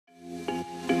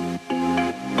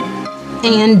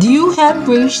And you have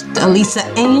reached Lisa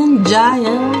Ann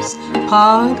Jael's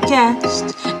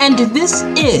podcast. And this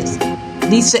is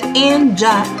Lisa Ann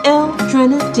Jael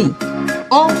Trinity,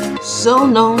 also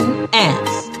known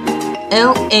as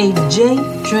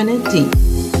LAJ Trinity.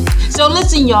 So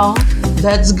listen, y'all,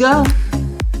 let's go.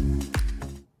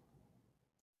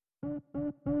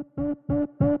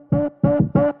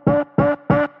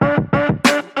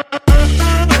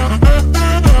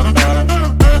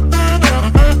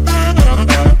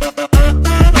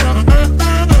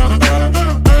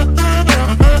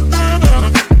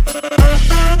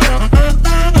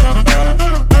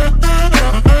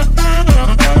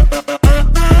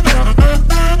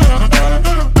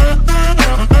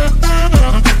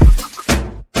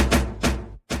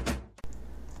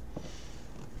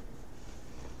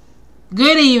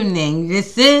 Good evening.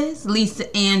 This is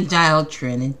Lisa Ann Jael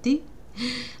Trinity.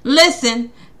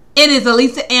 Listen, it is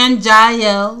Lisa Ann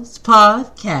Jael's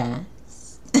podcast.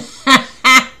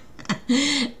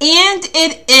 And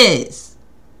it is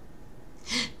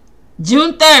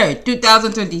June 3rd,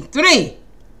 2023,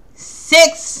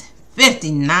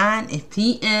 6:59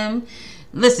 p.m.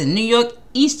 Listen, New York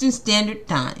Eastern Standard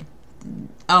Time.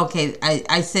 Okay,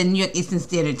 I said New York Eastern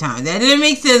Standard Time. That didn't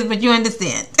make sense, but you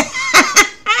understand.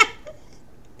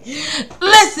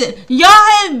 Listen, y'all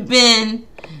have been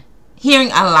hearing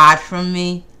a lot from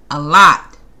me. A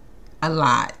lot. And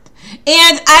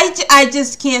I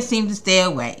just can't seem to stay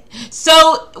away.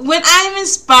 So when I'm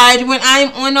inspired, when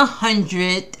I'm on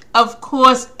 100, of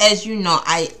course, as you know,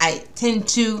 I tend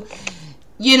to,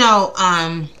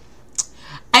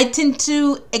 I tend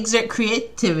to exert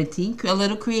creativity, a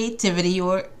little creativity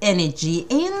or energy.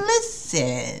 And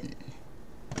listen,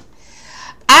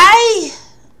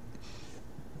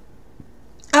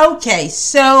 okay,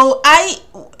 so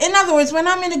in other words, when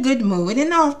I'm in a good mood,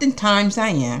 and oftentimes I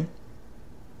am,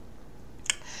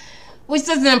 which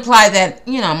doesn't imply that,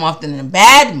 I'm often in a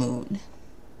bad mood.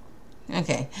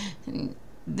 Okay,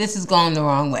 this is going the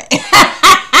wrong way.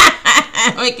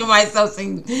 I'm making myself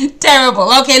seem terrible.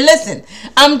 Okay, listen,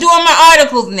 I'm doing my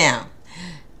articles now.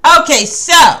 Okay,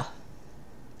 so,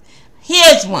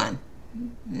 here's one.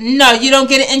 No, you don't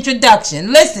get an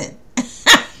introduction. Listen.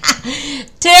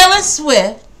 Taylor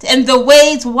Swift and the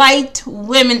ways white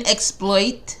women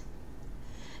exploit.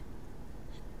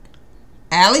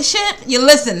 Ally Ship,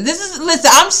 listen,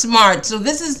 I'm smart, so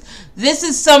this is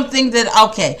something that,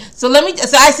 okay, so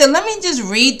I said, let me just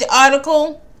read the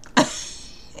article.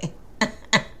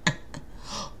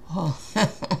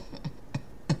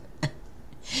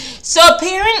 So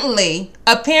apparently,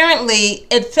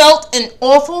 it felt an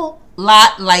awful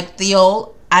lot like the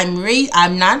old, I'm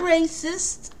not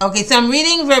racist. Okay, so I'm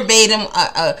reading verbatim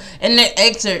an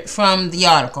excerpt from the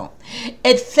article.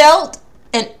 It felt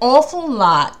an awful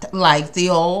lot like the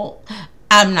old,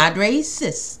 I'm not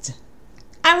racist,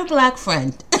 I'm a black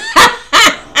friend.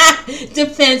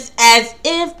 Defense, as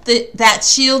if that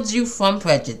shields you from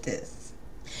prejudice.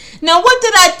 Now, what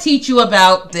did I teach you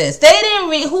about this? They didn't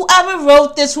read, whoever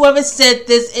wrote this, whoever said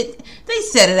this, they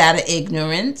said it out of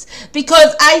ignorance,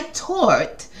 because I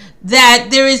taught that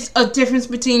there is a difference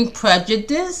between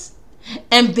prejudice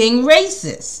and being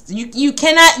racist. You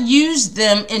cannot use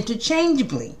them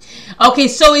interchangeably. Okay,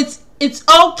 so it's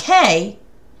okay.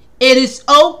 It is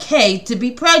okay to be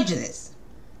prejudiced.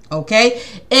 Okay?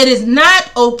 It is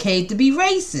not okay to be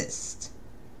racist.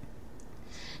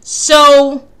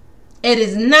 So, it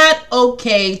is not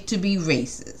okay to be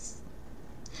racist.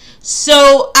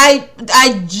 So, I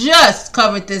just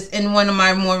covered this in one of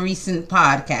my more recent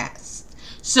podcasts.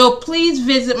 So please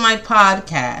visit my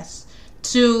podcast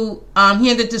to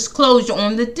hear the disclosure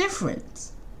on the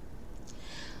difference.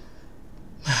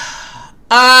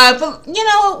 But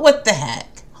what the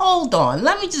heck? Hold on.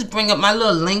 Let me just bring up my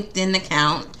little LinkedIn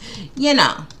account.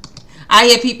 I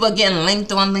hear people getting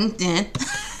linked on LinkedIn.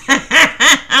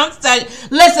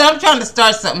 Listen, I'm trying to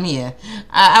start something here.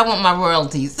 I want my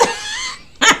royalties.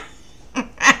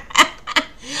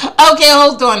 Okay,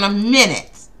 hold on a minute.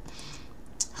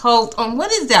 Hold on.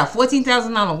 What is that?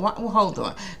 $14,000. Hold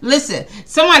on. Listen,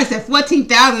 somebody said $14,000.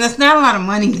 That's not a lot of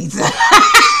money, Lisa.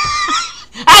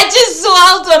 I just saw.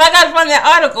 Hold on. I got to find that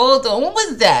article. Hold on. What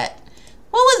was that?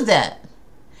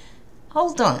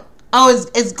 Hold on. Oh,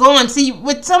 it's gone. See,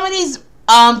 with some of these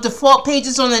default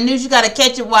pages on the news, you got to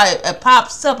catch it while it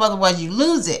pops up. Otherwise, you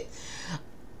lose it.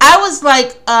 I was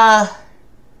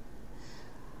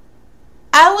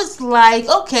like,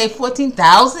 okay,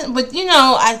 14,000, but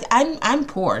I'm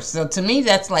poor, so to me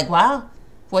that's like, wow,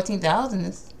 14,000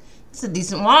 is a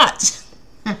decent watch.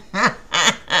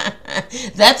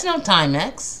 That's no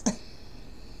Timex.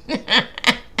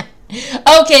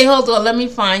 Okay, hold on, let me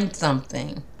find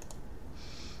something.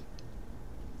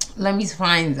 Let me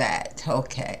find that.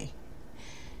 Okay.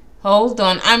 Hold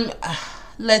on.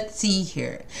 Let's see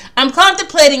here. I'm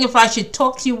contemplating if I should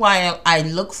talk to you while I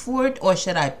look for it, or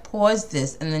should I pause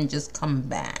this and then just come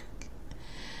back.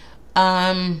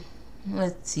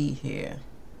 Let's see here.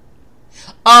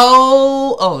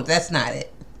 Oh, that's not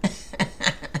it.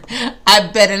 I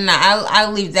better not.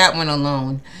 I'll leave that one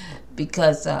alone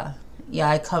because yeah,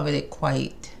 I covered it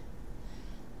quite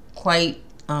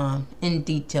in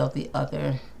detail the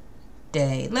other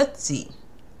day. Let's see.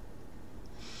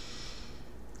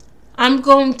 I'm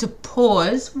going to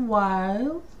pause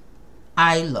while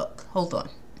I look. Hold on.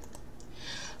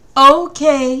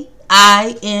 Okay,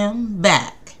 I am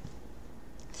back.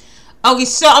 Okay,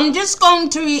 so I'm just going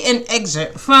to read an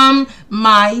excerpt from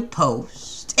my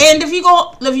post. And if you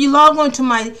log onto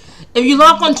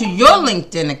your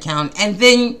LinkedIn account and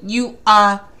then you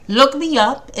look me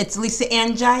up, it's Lisa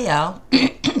Ann Jael,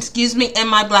 excuse me, in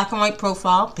my black and white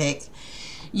profile pic.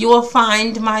 You will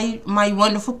find my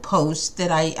wonderful post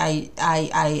that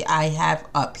I have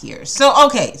up here. So,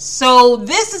 okay, so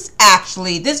this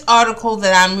article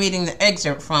that I'm reading the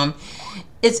excerpt from,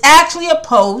 it's actually a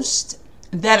post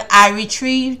that I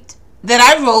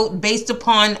wrote based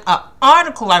upon an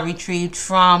article I retrieved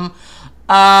from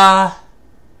a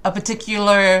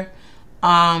particular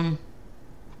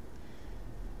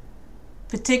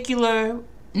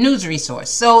news resource.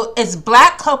 So it's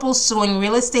black couple suing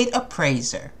real estate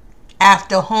appraiser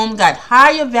after home got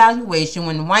higher valuation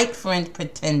when white friend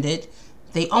pretended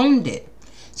they owned it.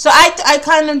 So I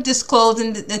kind of disclosed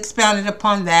and expounded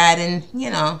upon that, and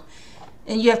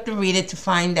and you have to read it to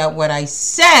find out what I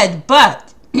said,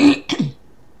 but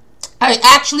I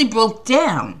actually broke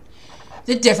down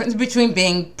the difference between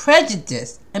being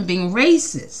prejudiced and being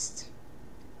racist.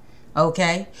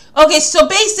 Okay, so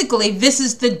basically this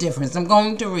is the difference. I'm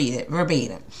going to read it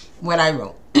verbatim, what I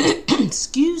wrote.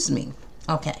 Excuse me.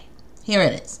 Okay, here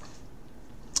it is.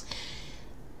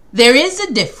 There is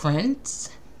a difference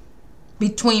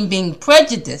between being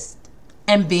prejudiced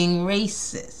and being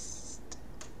racist.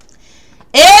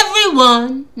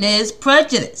 Everyone is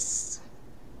prejudiced.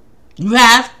 You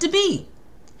have to be.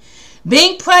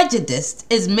 Being prejudiced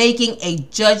is making a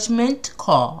judgment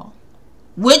call,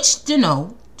 which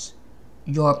denotes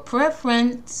your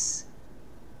preference.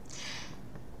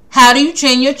 How do you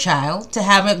train your child to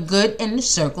have a good inner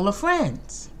circle of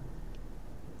friends?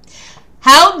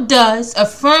 How does a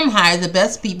firm hire the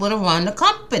best people to run the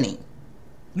company?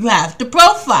 You have to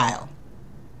profile.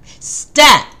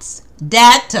 Stats,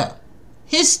 data,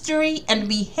 history, and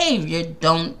behavior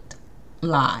don't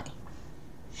lie.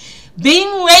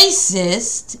 Being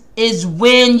racist is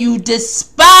when you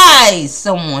despise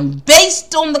someone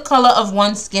based on the color of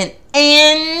one's skin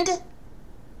and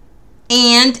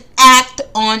act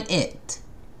on it.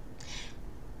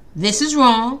 This is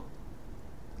wrong.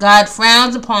 God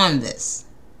frowns upon this.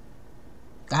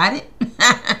 Got it?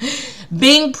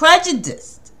 Being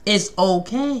prejudiced is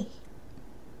okay.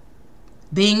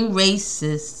 Being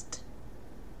racist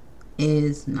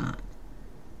is not.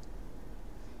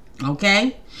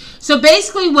 Okay? So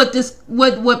basically what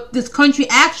this country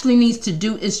actually needs to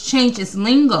do is change its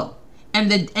lingo and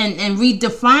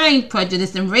redefine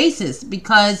prejudice and racist,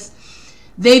 because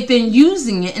they've been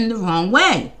using it in the wrong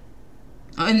way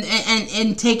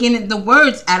and taking the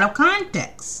words out of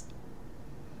context.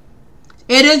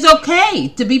 It is okay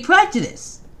to be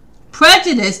prejudiced.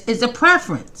 Prejudice is a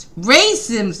preference.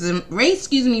 Racism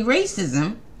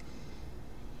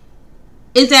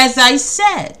is, as I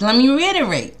said, let me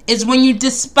reiterate, is when you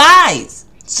despise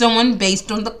someone based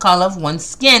on the color of one's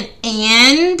skin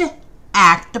and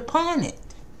act upon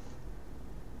it.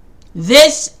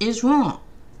 This is wrong.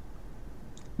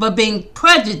 But being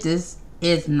prejudiced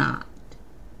is not.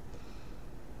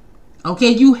 Okay,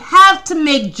 you have to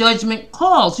make judgment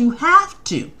calls. You have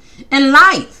to in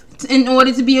life in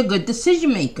order to be a good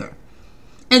decision maker.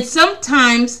 And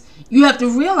sometimes you have to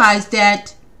realize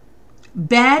that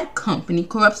bad company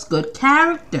corrupts good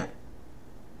character.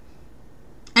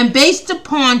 And based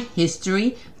upon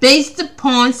history, based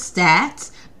upon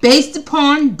stats, based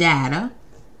upon data,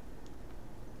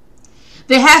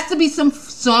 there has to be some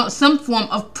form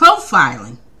of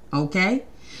profiling, okay?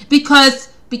 Because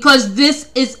this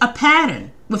is a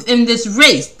pattern within this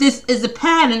race. This is a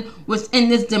pattern within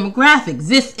this demographic.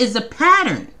 This is a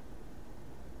pattern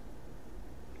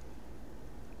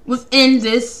within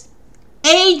this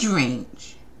age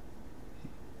range.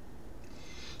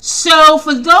 So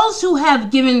for those who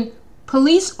have given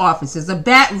police officers a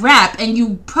bad rap and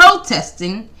you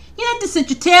protesting, you have to sit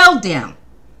your tail down.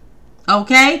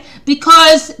 Okay?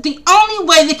 Because the only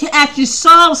way they can actually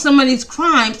solve some of these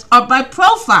crimes are by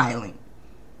profiling.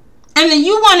 And then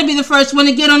you want to be the first one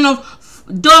to get on the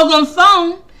doggone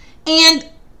phone and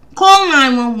call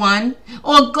 911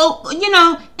 or go,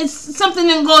 it's something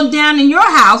that go down in your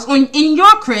house, in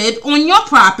your crib, on your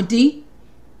property,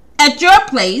 at your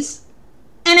place,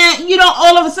 and then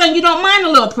all of a sudden you don't mind a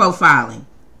little profiling.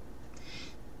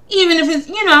 Even if it's,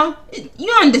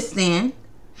 you understand.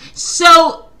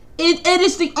 So it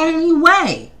is the only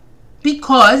way,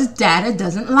 because data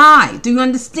doesn't lie. Do you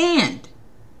understand?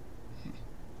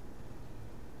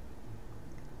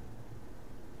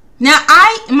 Now,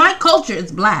 my culture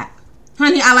is black.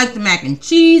 Honey, I like the mac and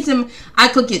cheese, and I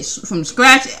cook it from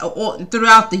scratch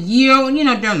throughout the year,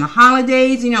 during the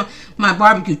holidays. My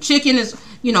barbecue chicken is,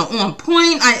 on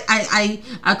point.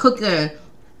 I cook a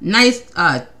nice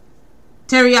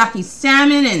teriyaki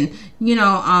salmon, and,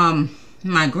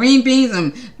 my green beans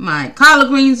and my collard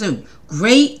greens are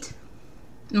great.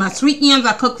 My sweet yams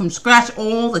I cook from scratch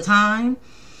all the time.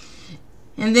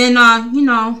 And then,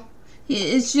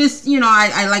 it's just,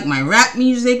 I like my rap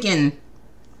music and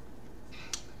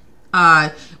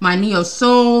my neo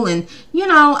soul, and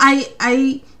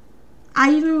I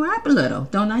even rap a little.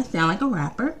 Don't I sound like a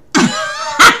rapper?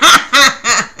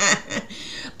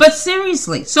 But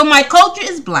seriously, so my culture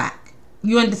is black.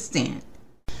 You understand?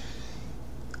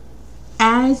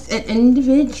 As an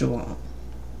individual,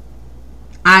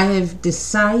 I have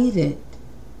decided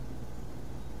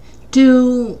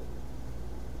to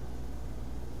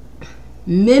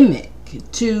mimic,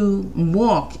 to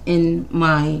walk in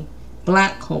my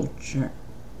black culture,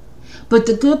 but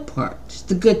the good parts,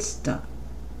 the good stuff.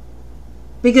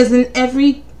 Because in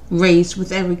every race,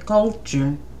 with every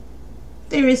culture,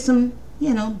 there is some,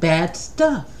 bad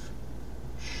stuff.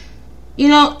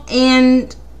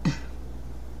 And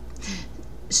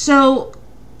so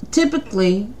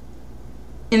typically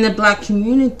in the black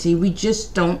community, we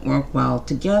just don't work well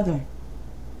together.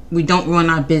 We don't run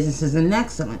our businesses in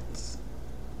excellence.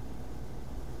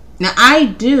 Now, I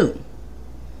do.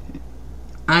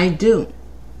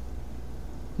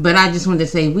 But I just wanted to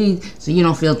say we, so you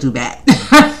don't feel too bad.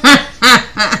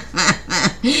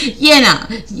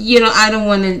 I don't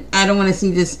want to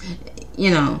see this,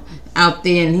 out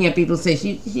there and hear people say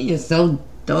she is so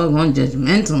doggone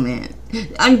judgmental, man.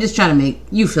 I'm just trying to make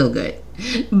you feel good.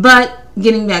 But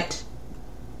getting back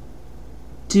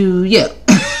to you.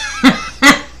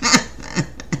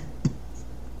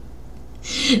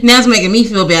 Now it's making me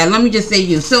feel bad. Let me just say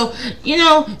you. So,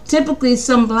 typically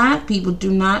some black people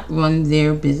do not run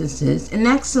their businesses in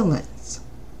excellence.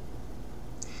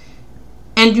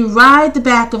 And you ride the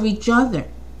back of each other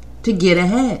to get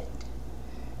ahead.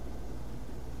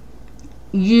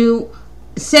 You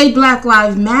say Black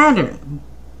Lives Matter,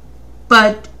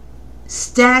 but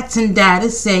stats and data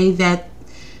say that,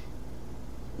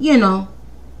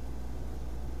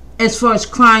 as far as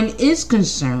crime is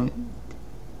concerned,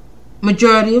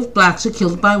 majority of blacks are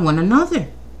killed by one another.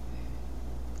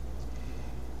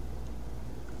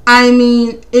 I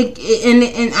mean,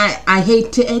 I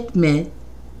hate to admit,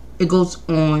 it goes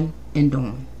on and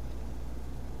on.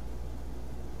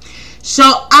 So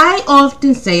I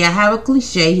often say, I have a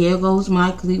cliche. Here goes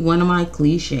one of my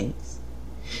cliches.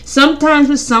 Sometimes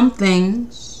with some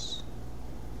things,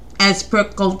 as per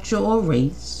culture or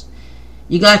race,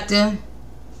 you got to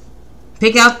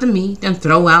pick out the meat and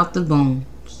throw out the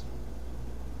bones.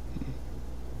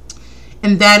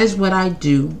 And that is what I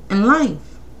do in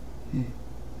life.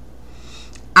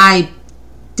 I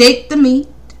take the meat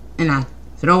and I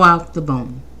throw out the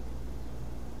bone.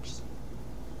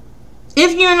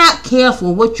 If you're not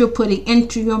careful what you're putting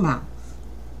into your mouth,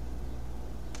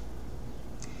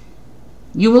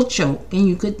 you will choke and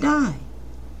you could die.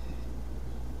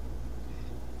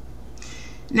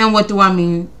 Now, what do I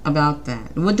mean about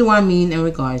that? What do I mean in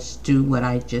regards to what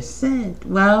I just said?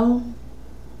 Well,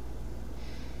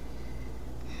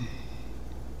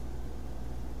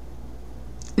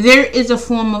 there is a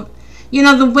form of,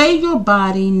 the way your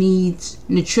body needs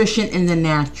nutrition in the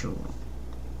natural.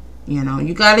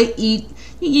 You gotta eat.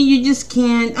 You just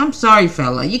can't. I'm sorry,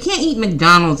 fella. You can't eat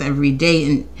McDonald's every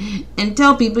day and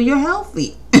tell people you're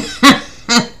healthy.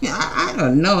 I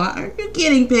don't know. Are you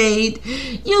getting paid?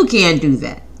 You can't do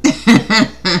that.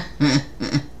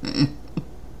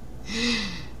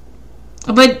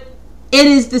 But it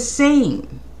is the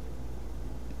same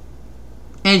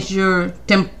as your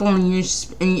temple and your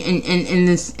in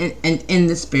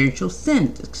the spiritual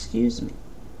sense. Excuse me.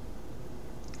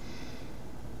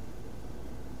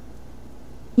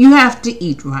 You have to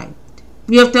eat right.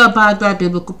 You have to abide by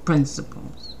biblical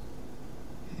principles.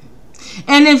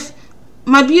 And if,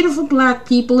 my beautiful black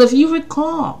people, if you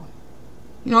recall,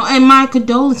 and my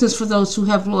condolences for those who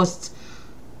have lost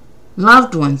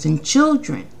loved ones and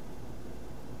children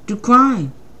through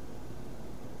crime.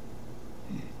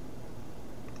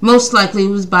 Most likely it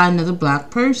was by another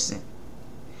black person.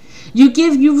 You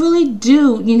really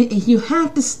do. You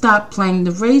have to stop playing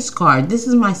the race card. This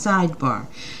is my sidebar.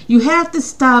 You have to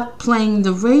stop playing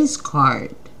the race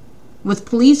card with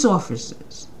police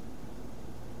officers.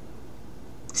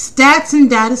 Stats and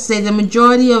data say the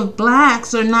majority of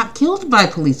blacks are not killed by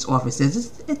police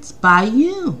officers. It's by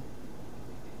you.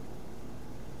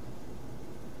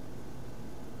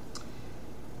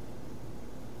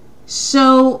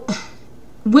 So,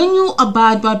 when you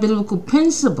abide by biblical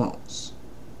principles,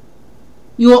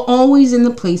 you are always in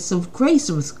the place of grace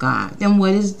with God. And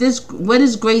what is this? What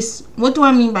is grace? What do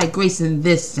I mean by grace in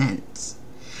this sense?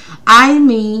 I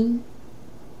mean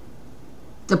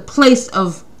the place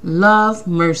of love,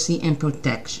 mercy, and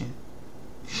protection.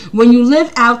 When you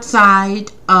live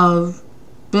outside of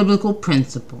biblical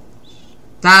principles,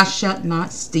 thou shalt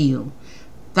not steal,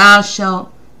 thou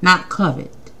shalt not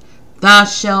covet, thou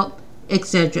shalt,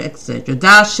 etc., etc.,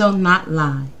 thou shalt not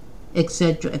lie,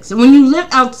 etc., etc. When you live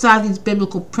outside these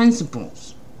biblical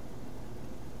principles,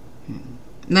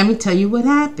 let me tell you what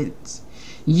happens.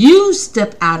 You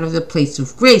step out of the place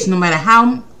of grace, no matter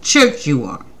how church you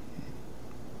are,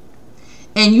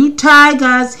 and you tie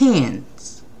God's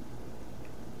hands.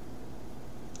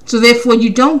 So therefore you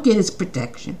don't get his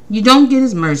protection, you don't get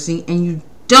his mercy, and you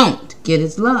don't get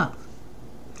his love.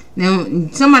 Now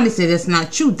somebody say that's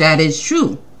not true. That is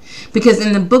true. Because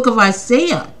in the book of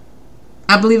Isaiah,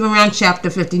 I believe around chapter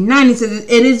 59, he says,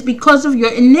 it is because of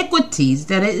your iniquities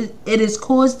that it has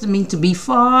caused me to be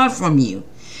far from you.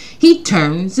 He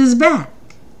turns his back.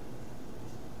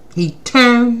 He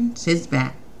turns his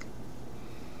back.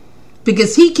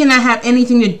 Because he cannot have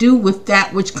anything to do with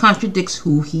that which contradicts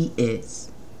who he is.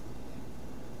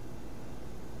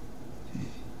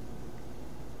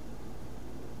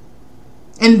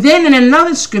 And then in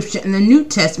another scripture in the New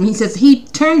Testament, he says he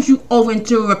turns you over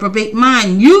into a reprobate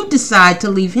mind. You decide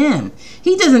to leave him.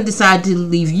 He doesn't decide to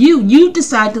leave you. You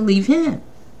decide to leave him.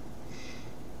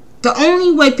 The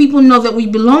only way people know that we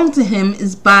belong to him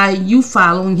is by you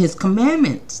following his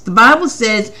commandments. The Bible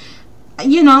says,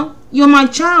 you're my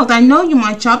child. I know you're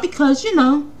my child because,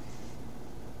 you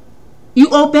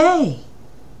obey.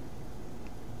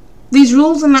 These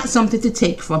rules are not something to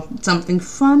take something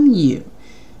from you.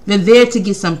 They're there to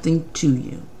get something to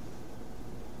you.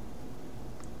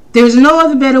 There's no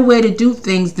other better way to do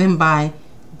things than by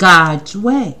God's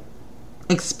way.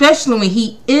 Especially when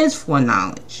he is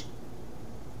foreknowledge.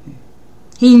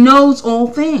 He knows all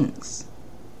things.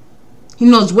 He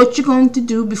knows what you're going to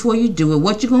do before you do it.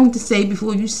 What you're going to say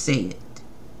before you say it.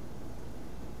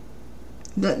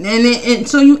 And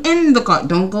so you end the cart.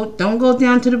 Don't go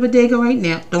down to the bodega right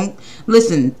now. Don't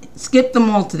listen. Skip the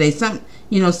mall today.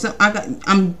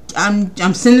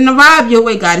 I'm sending a vibe your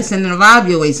way. God is sending a vibe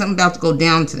your way. Something about to go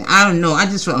down today. I don't know. I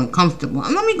just feel uncomfortable.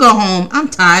 Let me go home. I'm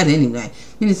tired anyway. I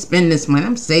need to spend this money.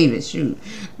 I'm saving. Shoot,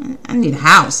 I need a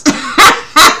house.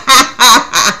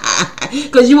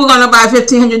 Because you were gonna buy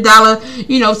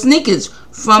 $1,500, sneakers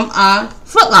from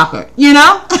Foot Locker.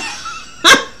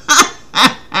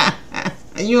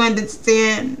 You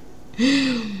understand?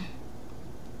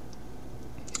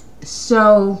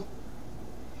 So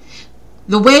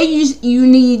the way you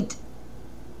need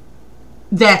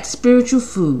that spiritual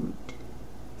food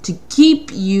to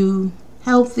keep you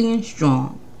healthy and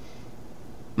strong,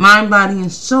 mind, body,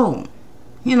 and soul.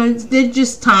 There's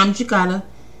just times you gotta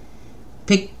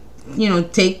pick,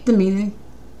 take the meat and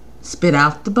spit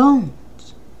out the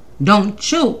bones. Don't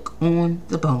choke on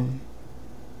the bone.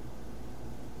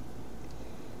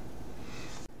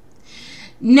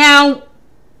 Now,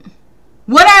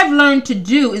 what I've learned to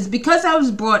do is because I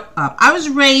was brought up, I was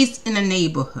raised in a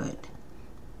neighborhood.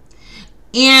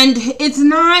 And it's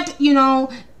not, I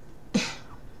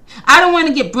don't want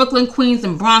to get Brooklyn, Queens,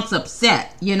 and Bronx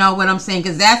upset. You know what I'm saying?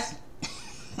 Because that's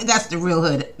the real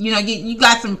hood. You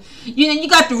got the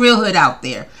real hood out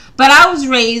there. But I was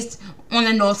raised on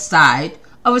the north side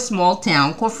of a small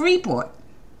town called Freeport.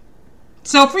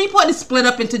 So Freeport is split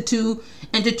up into two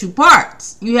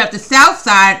parts. You have the south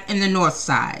side and the north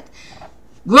side.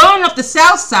 Growing up, the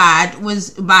south side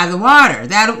was by the water.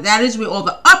 That is where all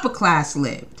the upper class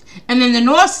lived. And then the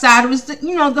north side was the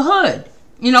hood.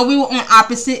 We were on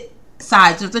opposite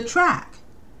sides of the track.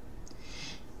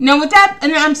 Now with that,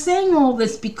 and I'm saying all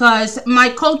this because my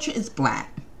culture is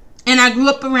black. And I grew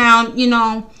up around,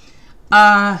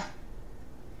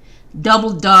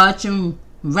 double Dutch and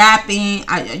rapping,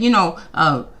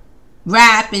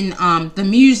 rap and the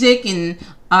music, and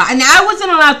I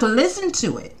wasn't allowed to listen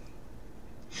to it.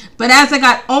 But as I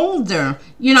got older,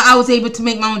 I was able to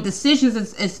make my own decisions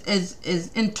as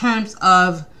in terms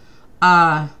of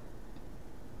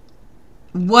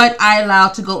what I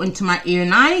allowed to go into my ear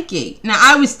and eye gate. Now,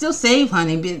 I was still saved,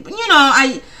 honey, but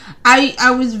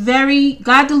I was very,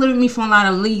 God delivered me from a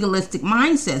lot of legalistic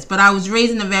mindsets, but I was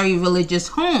raised in a very religious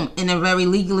home, in a very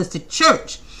legalistic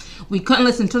church. We couldn't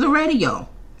listen to the radio.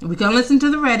 We couldn't listen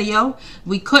to the radio.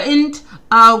 We couldn't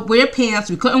wear pants.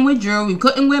 We couldn't wear jewelry. We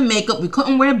couldn't wear makeup. We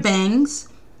couldn't wear bangs.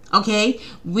 Okay?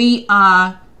 We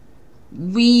couldn't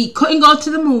go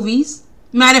to the movies.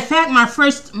 Matter of fact, my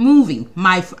first movie,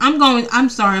 I'm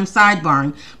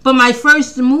sidebarring, but my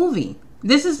first movie,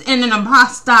 this is in an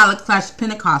apostolic /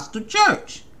 Pentecostal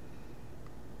church.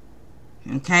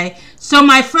 Okay? So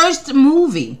my first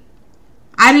movie,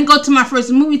 I didn't go to my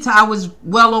first movie till I was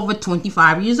well over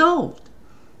 25 years old.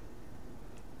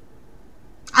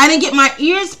 I didn't get my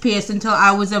ears pierced until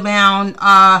I was around,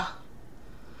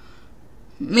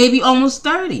 maybe almost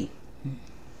 30.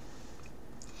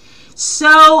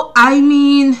 So, I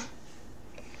mean,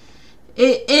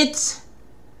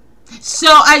 so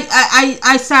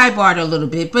I sidebarred a little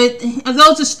bit, but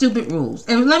those are stupid rules.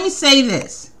 And let me say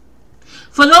this.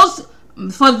 For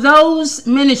those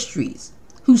ministries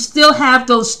who still have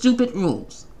those stupid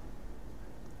rules,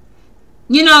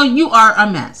 you are a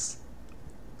mess.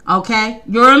 Okay?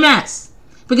 You're a mess.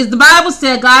 Because the Bible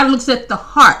said God looks at the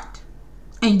heart,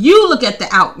 and you look at the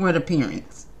outward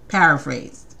appearance.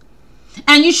 Paraphrased.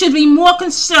 And you should be more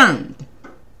concerned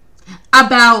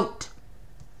about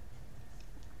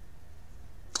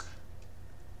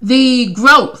the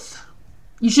growth.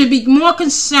 You should be more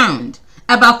concerned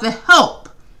about the help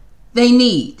they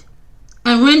need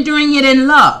and rendering it in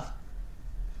love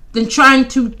than trying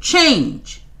to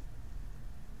change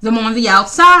them on the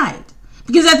outside.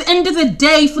 Because at the end of the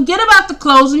day, forget about the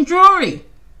clothes and jewelry.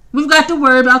 We've got to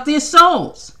worry about their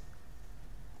souls.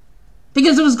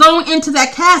 Because what's going into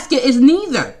that casket is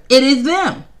neither. It is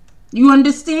them. You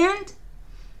understand?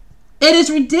 It is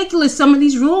ridiculous, some of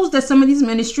these rules that some of these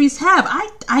ministries have.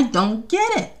 I don't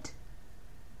get it.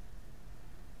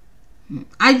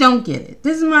 I don't get it.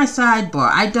 This is my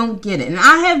sidebar. I don't get it. And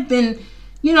I have been,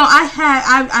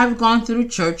 I've gone through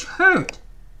church hurt.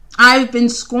 I've been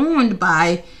scorned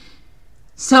by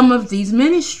some of these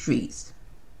ministries.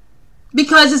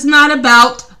 Because it's not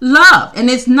about love. And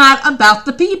it's not about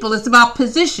the people. It's about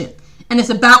position. And it's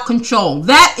about control.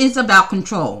 That is about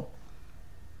control.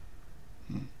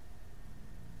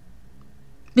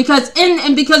 Because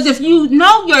if you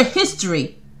know your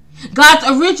history, God's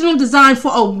original design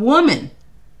for a woman,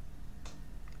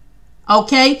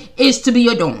 okay, is to be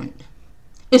adorned.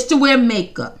 Is to wear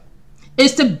makeup.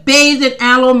 Is to bathe in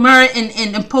aloe, myrrh,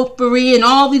 and potpourri and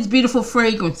all these beautiful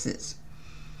fragrances.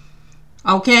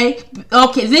 Okay,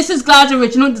 this is God's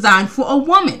original design for a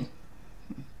woman.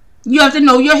 You have to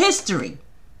know your history.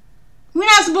 We're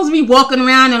not supposed to be walking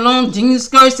around in long jean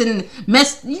skirts and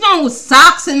with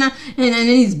socks and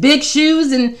these big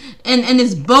shoes and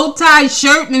this bow tie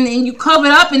shirt and you covered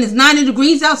up and it's 90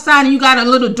 degrees outside and you got a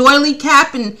little doily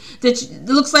cap and that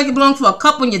looks like it belongs for a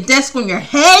cup on your desk on your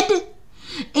head,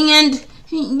 and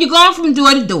you're going from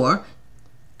door to door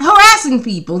harassing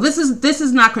people. This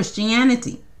is not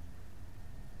Christianity.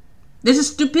 This is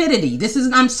stupidity.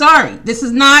 I'm sorry. This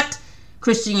is not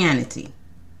Christianity.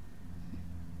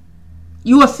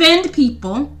 You offend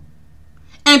people,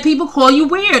 and people call you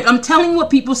weird. I'm telling you what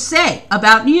people say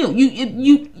about you.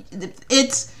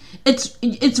 It's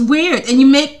weird, and you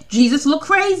make Jesus look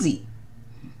crazy.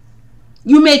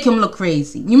 You make him look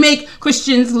crazy. You make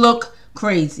Christians look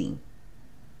crazy.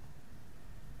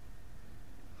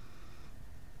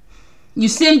 You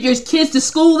send your kids to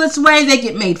school this way, they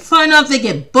get made fun of, they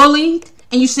get bullied,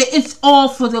 and you say it's all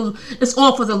for the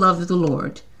love of the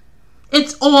Lord.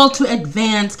 It's all to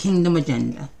advance kingdom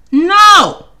agenda.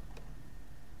 No.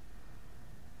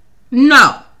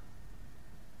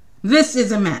 This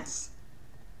is a mess.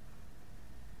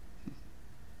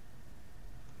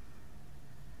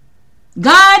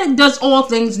 God does all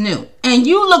things new. And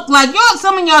you look like,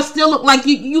 some of y'all still look like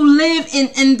you live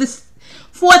in this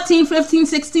 14th,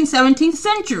 15th, 16th, 17th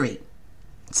century.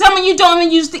 Some of you don't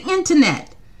even use the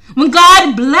internet. When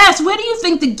God blessed, where do you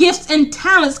think the gifts and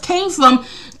talents came from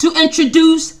to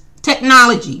introduce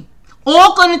technology?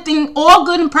 All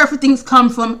good and perfect things come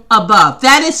from above.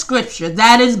 That is scripture.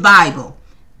 That is Bible.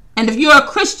 And if you're a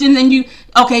Christian, then you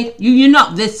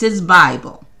know this is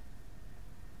Bible.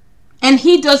 And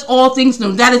he does all things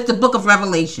new. That is the book of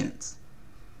Revelations.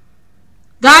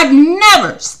 God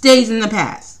never stays in the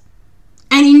past.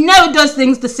 And he never does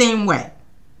things the same way.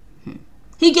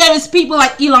 He gave us people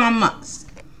like Elon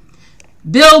Musk,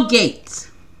 Bill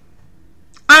Gates,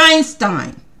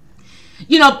 Einstein.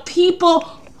 People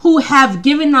who have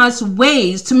given us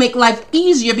ways to make life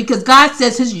easier because God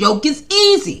says his yoke is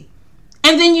easy.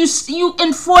 And then you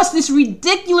enforce these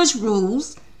ridiculous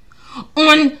rules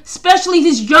on especially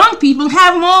these young people,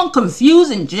 have them all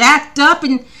confused and jacked up,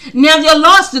 and now they're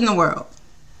lost in the world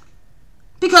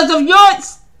because of your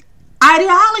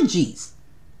ideologies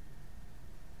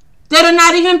that are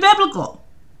not even biblical.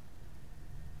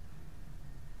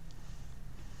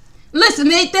 Listen,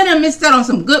 they done missed out on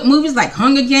some good movies like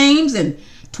Hunger Games and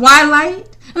Twilight.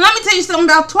 And let me tell you something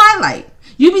about Twilight.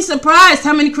 You'd be surprised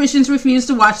how many Christians refuse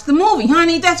to watch the movie.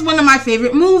 Honey, that's one of my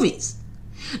favorite movies.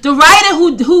 The writer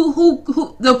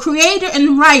the creator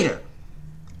and writer,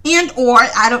 and or,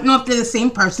 I don't know if they're the same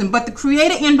person, but the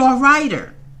creator and or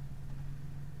writer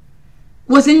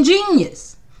was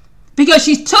ingenious because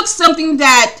she took something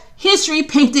that history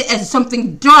painted as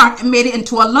something dark and made it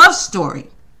into a love story.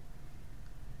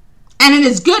 And it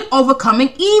is good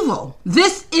overcoming evil.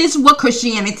 This is what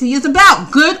Christianity is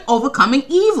about. Good overcoming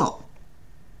evil.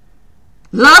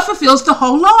 Love fulfills the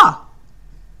whole law.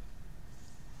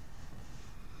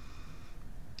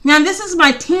 Now, this is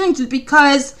my tangent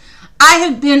because I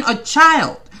have been a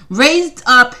child raised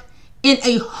up in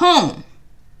a home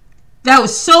that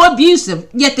was so abusive,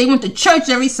 yet they went to church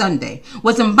every Sunday,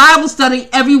 was in Bible study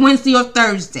every Wednesday or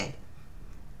Thursday.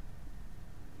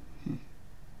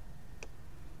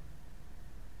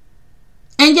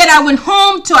 And yet I went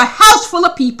home to a house full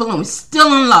of people and was still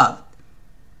in love.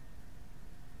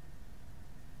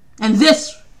 And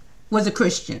this was a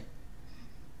Christian.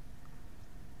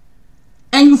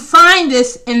 And you find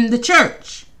this in the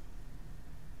church.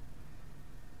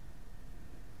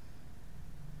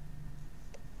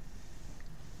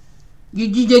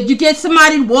 You get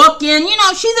somebody to walk in,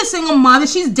 she's a single mother.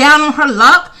 She's down on her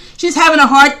luck. She's having a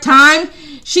hard time.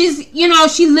 She's,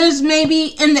 she lives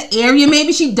maybe in the area.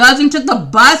 Maybe she doesn't took the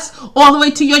bus all the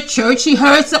way to your church. She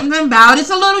heard something about it. It's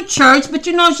a little church, but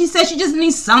she said she just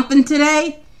needs something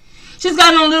today. She's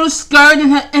got on a little skirt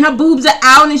and her boobs are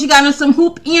out, and she got on some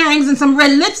hoop earrings and some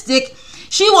red lipstick.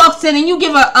 She walks in and you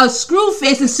give her a screw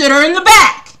face and sit her in the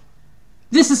back.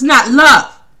 This is not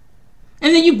love.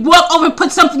 And then you walk over and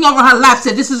put something over her lap and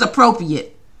say, this is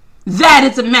appropriate. That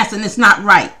is a mess and it's not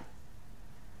right.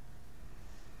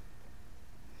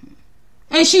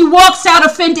 And she walks out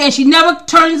offended and she never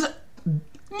comes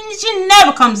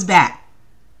back.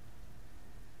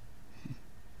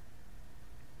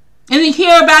 And then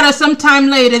hear about her sometime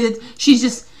later that she's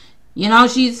just,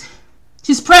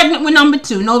 she's pregnant with number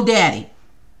 2, no daddy.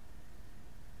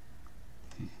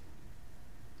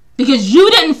 Because you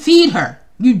didn't feed her.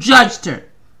 You judged her.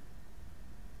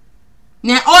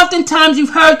 Now, oftentimes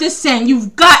you've heard this saying,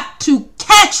 you've got to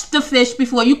catch the fish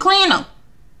before you clean them.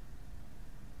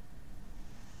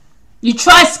 You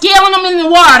try scaling them in the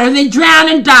water, they drown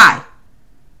and die.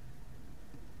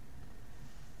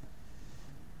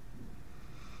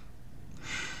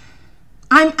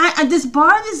 This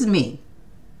bothers me.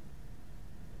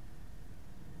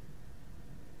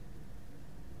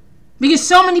 Because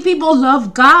so many people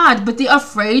love God, but they're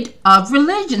afraid of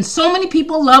religion. So many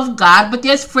people love God, but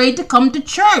they're afraid to come to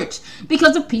church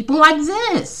because of people like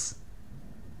this.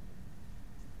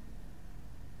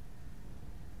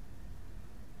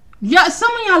 Yeah,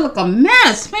 some of y'all look a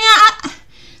mess, man.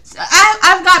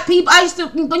 I've got people. I used to,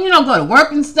 go to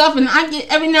work and stuff, and I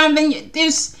get every now and then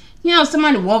there's,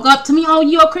 somebody walk up to me. Oh,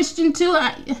 you're a Christian too?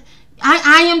 I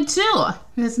am too.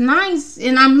 And it's nice,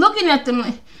 and I'm looking at them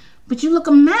like, but you look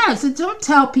a mess. So don't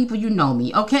tell people you know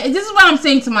me, okay? This is what I'm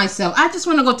saying to myself. I just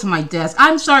want to go to my desk.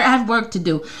 I'm sorry, I have work to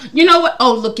do. You know what?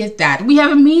 Oh, look at that. We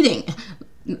have a meeting,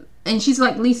 and she's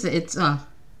like, Lisa, it's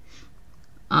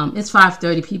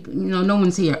 5:30. People, no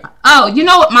one's here. Oh, you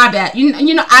know what? My bad.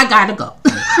 I gotta go.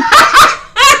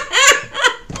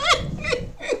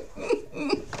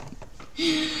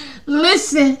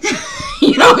 Listen,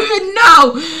 you don't even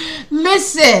know.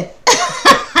 Listen.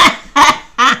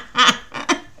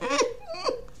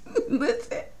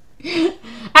 Listen.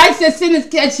 I said, "Sinners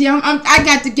catch you." I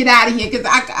got to get out of here because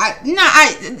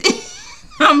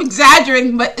I'm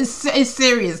exaggerating, but it's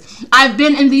serious. I've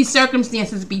been in these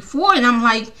circumstances before, and I'm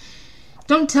like,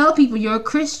 don't tell people you're a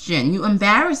Christian. You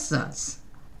embarrass us.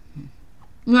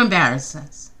 You embarrass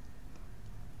us.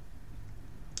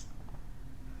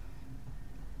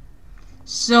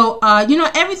 So,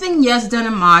 everything, yes, done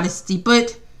in modesty,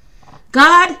 but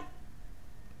God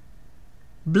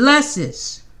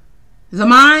blesses the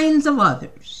minds of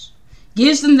others,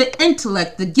 gives them the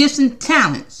intellect, the gifts and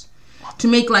talents to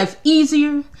make life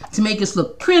easier, to make us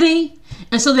look pretty,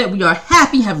 and so that we are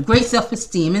happy, have great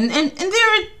self-esteem. And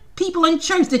there are people in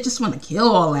church that just want to kill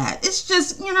all that. It's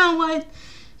just, what?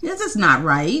 This is not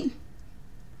right.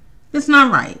 This it's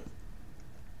not right.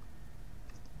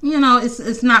 You know,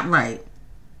 it's not right.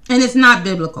 And it's not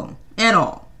biblical at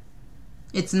all.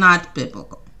 It's not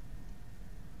biblical.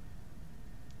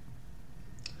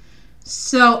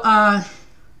 So,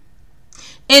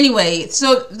 anyway,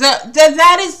 so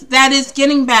that is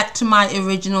getting back to my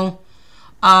original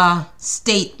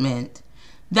statement.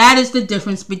 That is the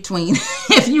difference between,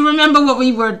 if you remember what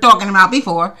we were talking about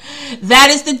before,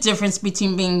 that is the difference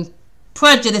between being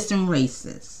prejudiced and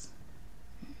racist.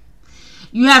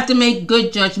 You have to make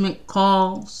good judgment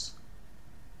calls.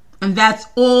 And that's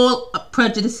all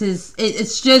prejudice is.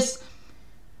 It's just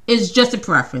a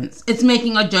preference. It's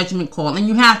making a judgment call. And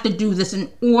you have to do this in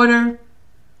order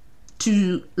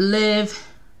to live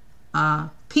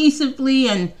peaceably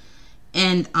and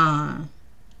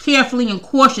carefully and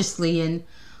cautiously and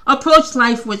approach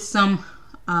life with some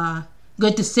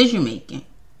good decision making.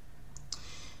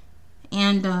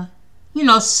 And,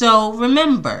 so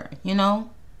remember,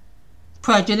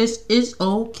 prejudice is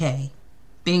okay.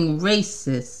 Being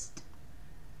racist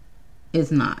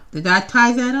is not. Did I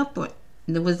tie that up, or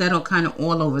was that all kind of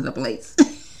all over the place?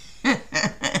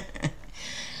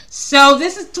 So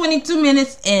this is 22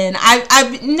 minutes in.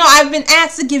 I've been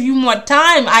asked to give you more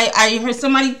time. I heard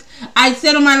somebody, I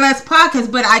said on my last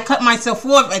podcast, but I cut myself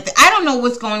off. I don't know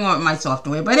what's going on with my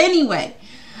software, but anyway,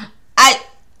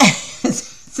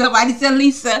 somebody said,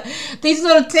 Lisa, these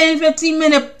little 10-15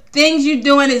 minute things you're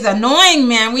doing is annoying,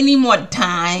 man. We need more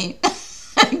time.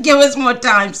 Give us more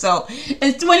time. So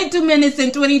it's 22 minutes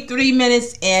and 23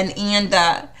 minutes in, and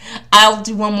I'll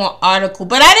do one more article.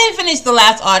 But I didn't finish the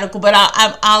last article, but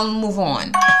I'll move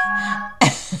on.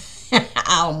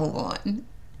 I'll move on.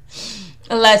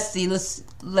 Let's see.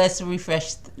 Let's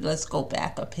refresh. Let's go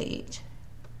back a page.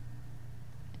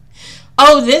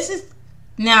 Oh, this is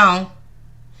now.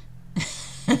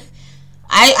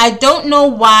 I don't know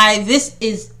why this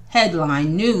is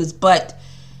headline news, but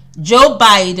Joe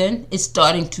Biden is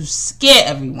starting to scare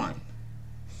everyone.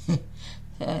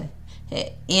 And,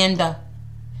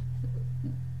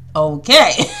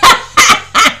 okay.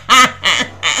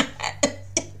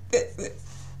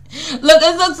 Look,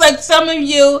 it looks like some of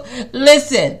you,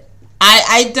 listen,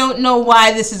 I don't know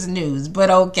why this is news, but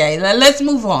okay, let's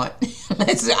move on.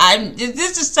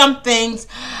 This is some things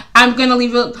I'm going to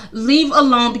leave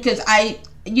alone because I'm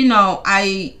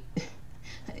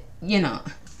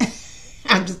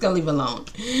just going to leave alone.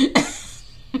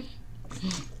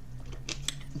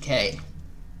 Okay.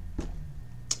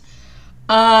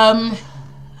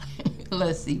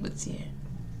 Let's see what's here.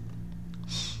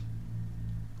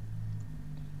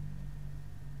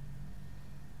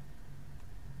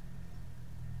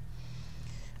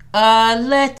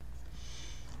 Our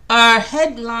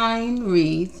headline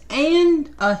reads,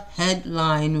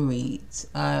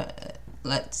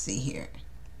 let's see here.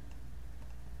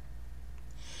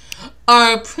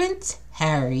 Are Prince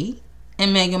Harry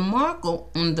and Meghan Markle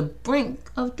on the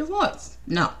brink of divorce?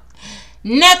 No.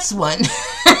 Next one.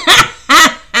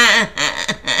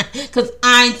 Because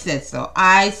I said so.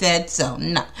 I said so.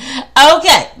 No.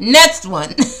 Okay. Next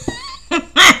one.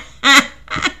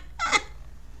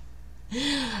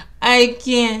 I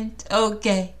can't.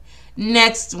 Okay.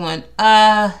 Next one.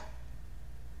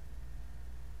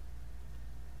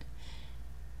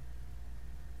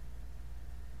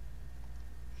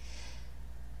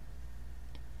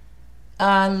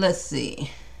 Let's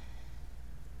see.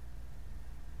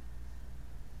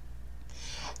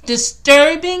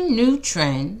 Disturbing new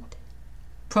trend.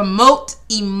 Promote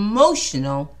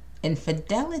emotional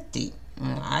infidelity.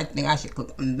 I think I should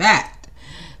click on that.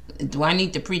 Do I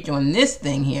need to preach on this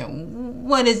thing here?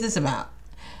 What is this about?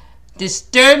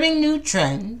 Disturbing new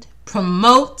trend.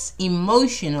 Promotes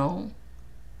emotional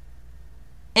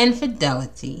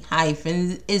infidelity.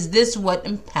 Is this what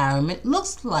empowerment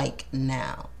looks like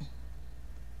now?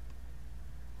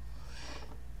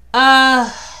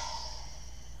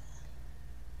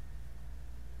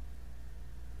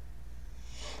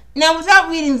 Now, without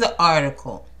reading the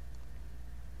article,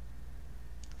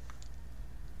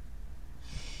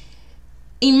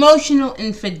 emotional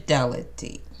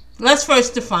infidelity. Let's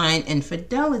first define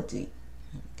infidelity.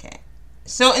 Okay.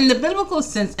 So, in the biblical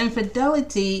sense,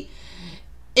 infidelity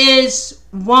is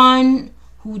one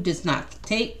who does not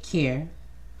take care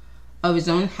of his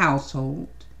own household.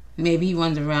 Maybe he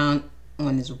runs around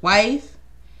on his wife.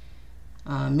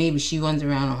 Maybe she runs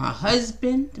around on her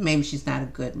husband. Maybe she's not a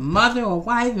good mother or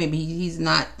wife. Maybe he's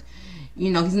not,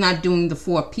 he's not doing the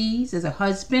 4 P's as a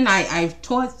husband. I've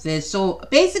taught this. So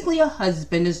basically a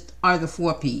husband are the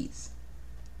 4 P's.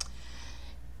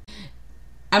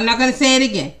 I'm not going to say it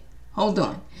again. Hold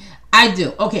on. I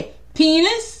do. Okay.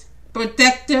 Penis,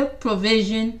 protector,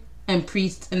 provision, and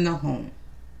priest in the home.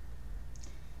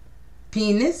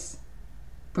 Penis,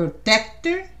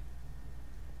 protector,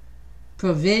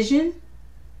 provision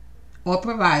or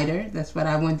provider, that's what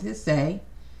I wanted to say,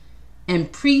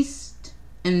 and priest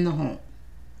in the home.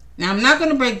 Now, I'm not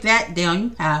going to break that down.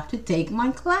 You have to take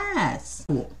my class.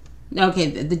 Cool. Okay,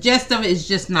 the gist of it is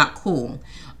just not cool.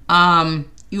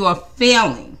 You are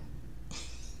failing.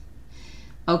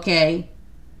 Okay.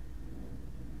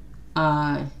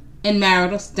 In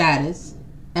marital status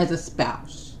as a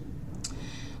spouse.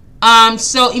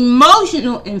 So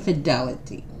emotional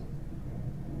infidelity.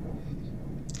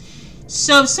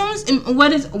 So if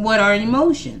someone's, what are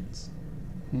emotions?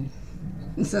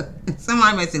 So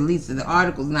somebody might say, Lisa, the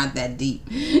article's not that deep.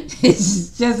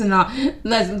 It's just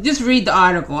let's just read the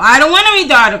article. I don't want to read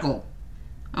the article.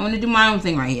 I want to do my own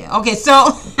thing right here. Okay,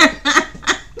 so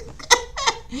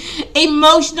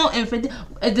emotional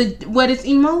infidelity. What is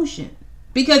emotion?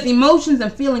 Because emotions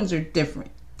and feelings are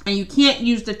different, and you can't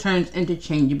use the terms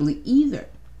interchangeably either.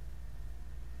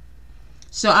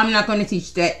 So I'm not going to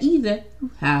teach that either. You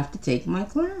have to take my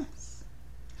class.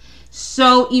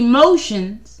 So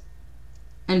emotions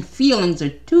and feelings are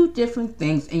two different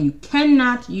things, and you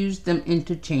cannot use them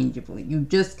interchangeably. You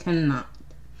just cannot.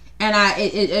 And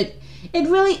it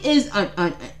really is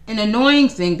an annoying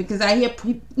thing, because I hear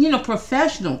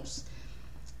professionals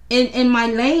in my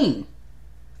lane,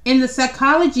 in the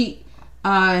psychology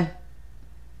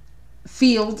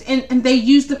field, and they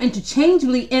use them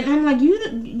interchangeably, and I'm like,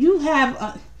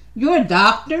 you're a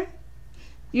doctor,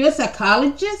 you're a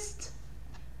psychologist,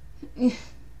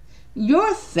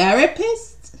 you're a therapist.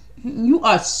 You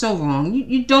are so wrong.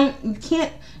 You don't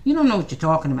know what you're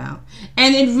talking about,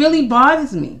 and it really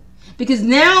bothers me, because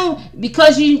now,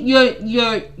 because you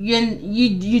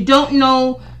don't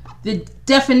know the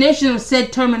definition of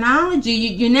said terminology,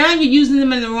 you're using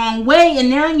them in the wrong way,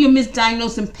 and now you're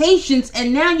misdiagnosing patients,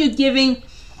 and now you're giving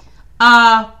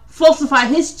falsified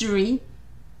history,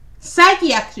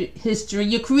 psychiatric history.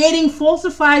 You're creating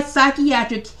falsified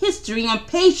psychiatric history on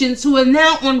patients who are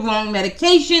now on wrong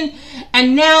medication,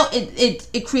 and now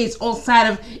it creates all side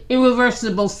of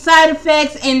irreversible side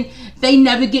effects, and they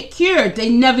never get cured. They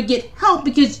never get help,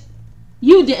 because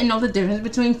you didn't know the difference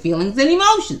between feelings and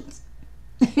emotions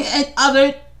and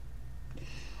other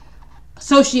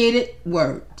associated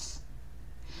words.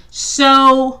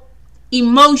 So,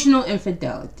 emotional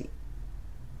infidelity.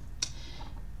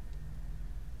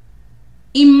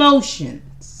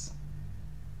 Emotions.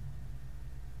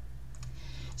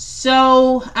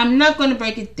 So, I'm not going to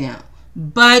break it down.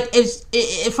 But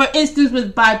if for instance,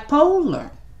 with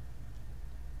bipolar,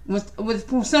 with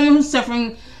someone who's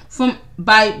suffering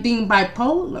by being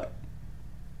bipolar,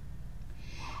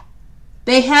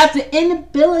 they have the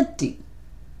inability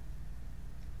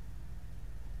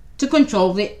to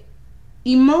control the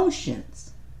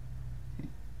emotions.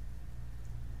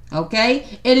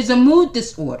 Okay? It is a mood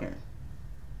disorder.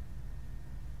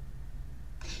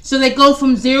 So they go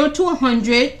from 0 to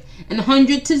 100 and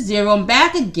 100 to 0 and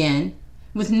back again,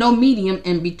 with no medium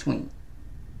in between.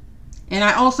 And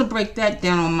I also break that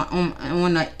down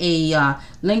on a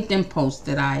LinkedIn post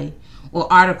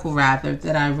or article rather,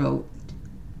 that I wrote.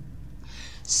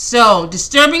 So,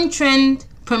 disturbing trend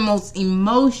promotes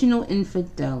emotional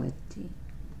infidelity.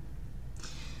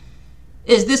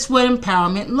 Is this what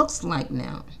empowerment looks like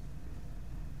now?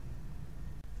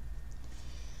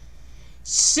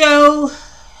 So,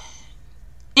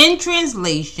 in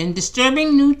translation,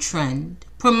 disturbing new trend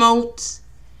promotes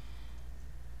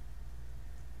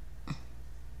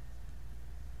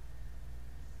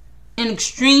an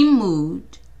extreme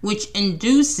mood which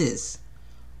induces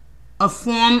a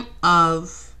form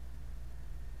of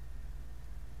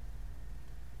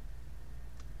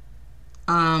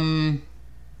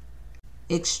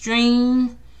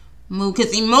extreme mood,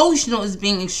 because emotional is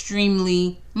being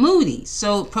extremely moody.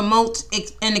 So it promotes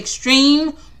an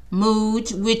extreme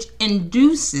mood which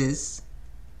induces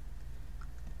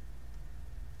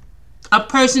a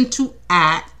person to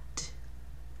act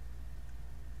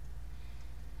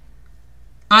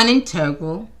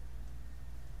unintegral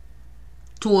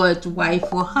towards wife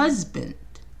or husband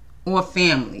or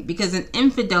family, because an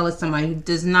infidel is somebody who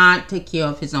does not take care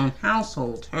of his own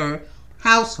household, her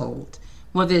household,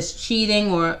 whether it's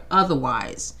cheating or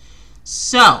otherwise.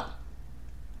 So,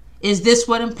 is this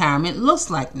what empowerment looks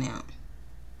like now?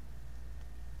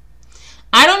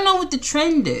 I don't know what the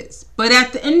trend is, but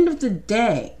at the end of the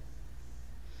day,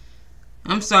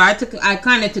 I'm sorry, I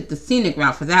kind of took the scenic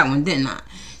route for that one, didn't I?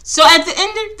 So at the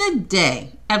end of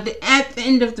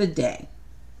the day,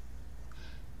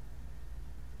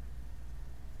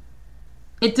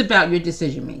 it's about your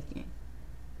decision making.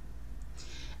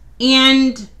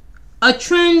 And a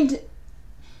trend,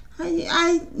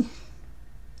 I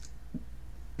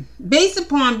based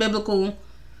upon biblical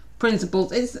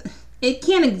principles, it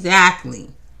can't exactly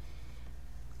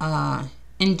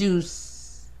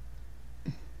induce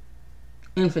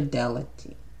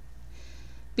infidelity,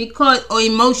 or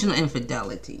emotional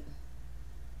infidelity.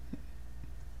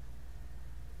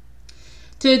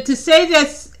 To say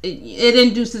that it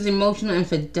induces emotional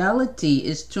infidelity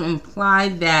is to imply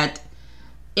that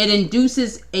it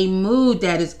induces a mood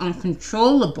that is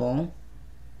uncontrollable,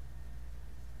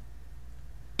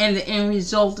 and the end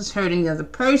result is hurting the other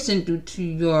person due to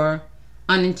your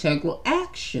unintegral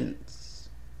actions.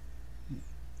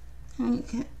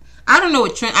 Okay. I don't know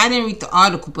what trend. I didn't read the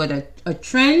article, but a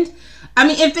trend. I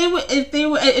mean,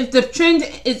 if the trend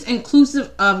is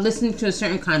inclusive of listening to a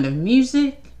certain kind of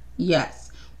music,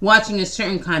 yes. Watching a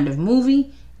certain kind of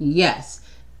movie, yes.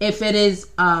 If it is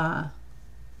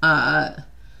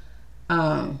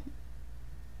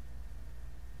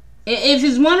if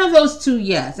it's one of those two,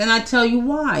 yes. And I tell you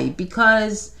why.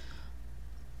 Because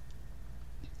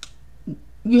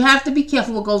you have to be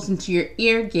careful what goes into your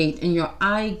ear gate and your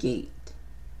eye gate.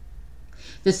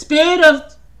 The spirit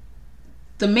of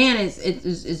the man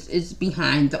is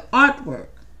behind the artwork.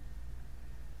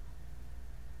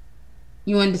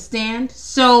 You understand?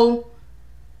 So,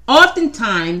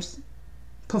 oftentimes,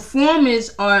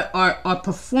 performers are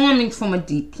performing from a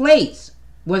deep place,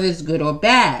 whether it's good or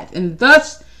bad. And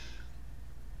thus,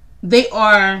 they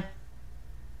are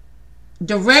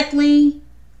directly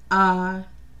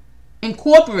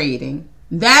incorporating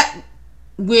that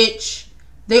which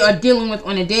they are dealing with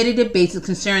on a day-to-day basis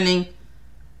concerning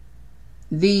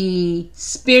the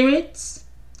spirits.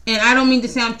 And I don't mean to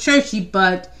sound churchy,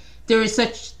 but there is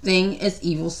such thing as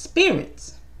evil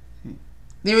spirits.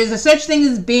 There is a such thing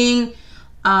as being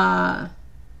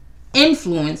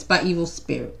influenced by evil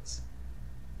spirits.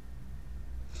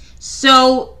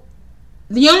 So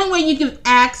the only way you give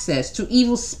access to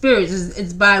evil spirits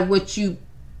is by what you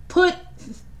put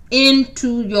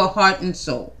into your heart and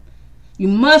soul. You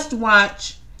must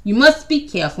watch, you must be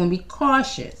careful and be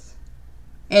cautious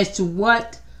as to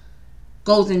what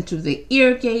goes into the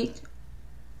ear gate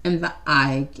and the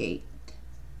eye gate.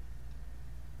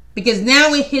 Because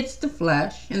now it hits the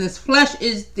flesh, and this flesh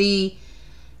is the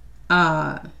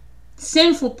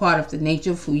sinful part of the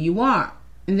nature of who you are.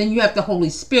 And then you have the Holy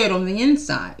Spirit on the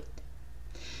inside.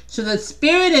 So the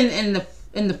spirit and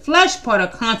the flesh part are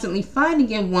constantly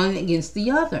fighting one against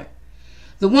the other.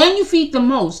 The one you feed the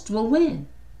most will win.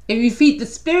 If you feed the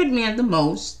spirit man the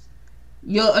most,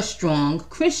 you're a strong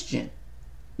Christian.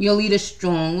 You'll lead a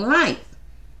strong life.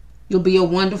 You'll be a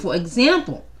wonderful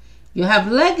example. You'll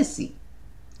have legacy.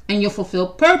 And you'll fulfill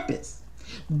purpose.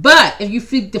 But if you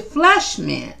feed the flesh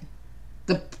man,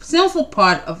 the sinful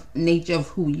part of nature of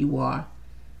who you are,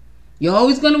 you're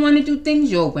always going to want to do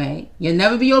things your way. You'll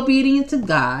never be obedient to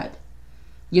God.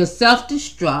 You'll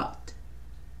self-destruct.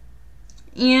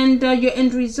 And your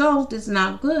end result is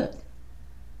not good.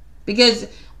 Because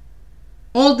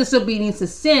all disobedience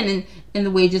is sin, and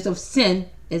the wages of sin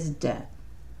is death.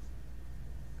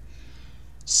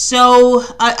 So,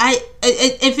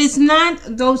 if it's not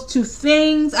those two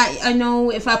things, I know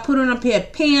if I put on a pair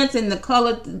of pants and the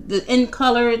color,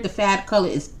 the fad color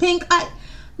is pink, I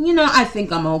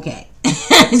think I'm okay.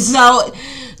 So,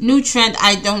 new trend,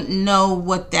 I don't know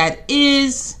what that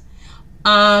is.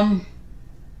 There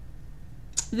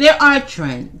are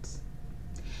trends.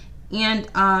 And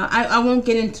I won't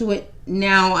get into it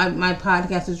now. My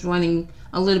podcast is running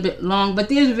a little bit long, but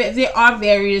there are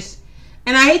various.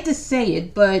 And I hate to say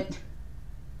it, but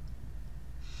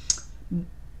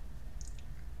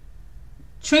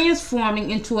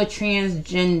transforming into a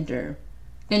transgender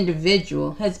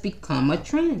individual has become a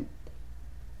trend.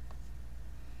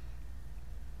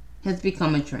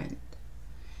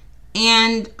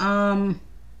 And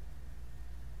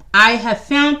I have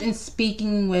found in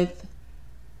speaking with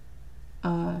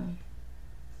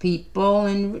people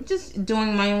and just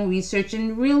doing my own research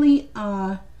and really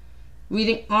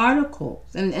reading articles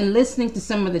and listening to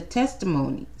some of the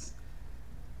testimonies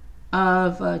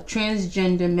of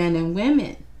transgender men and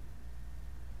women.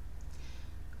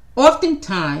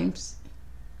 Oftentimes,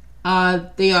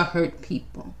 they are hurt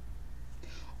people.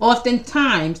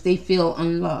 Oftentimes, they feel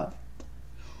unloved.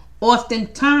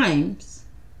 Oftentimes,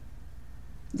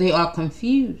 they are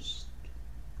confused.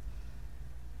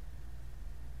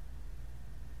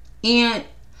 And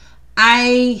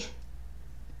I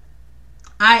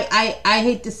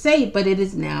hate to say it, but it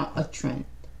is now a trend.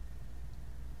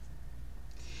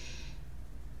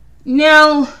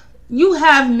 Now, you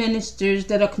have ministers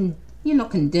that are,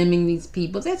 condemning these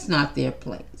people. That's not their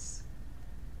place.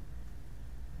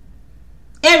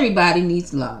 Everybody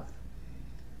needs love.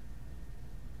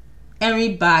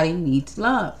 Everybody needs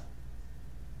love.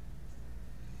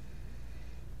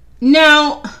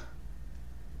 Now,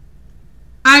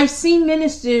 I've seen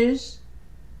ministers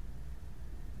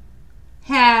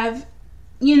have,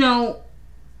 the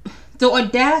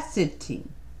audacity.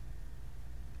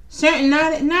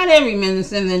 Not every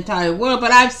minister in the entire world,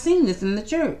 but I've seen this in the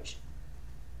church.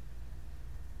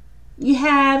 You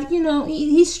have,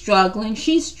 he's struggling,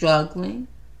 she's struggling,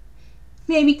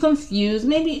 maybe confused,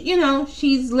 maybe,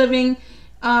 she's living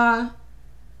an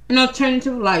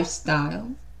alternative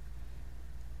lifestyle.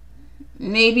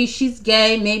 Maybe she's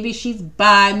gay, maybe she's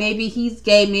bi, maybe he's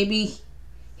gay, maybe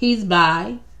he's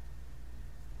bi.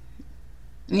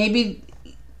 Maybe,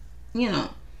 they're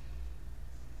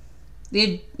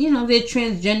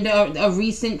transgender, a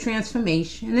recent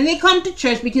transformation. And they come to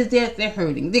church because they're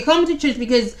hurting. They come to church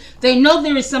because they know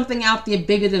there is something out there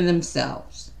bigger than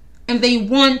themselves. And they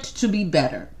want to be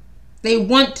better. They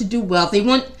want to do well. They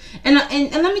want, and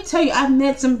let me tell you, I've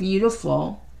met some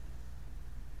beautiful,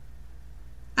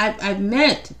 I've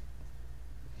met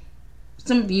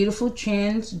some beautiful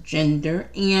transgender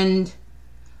and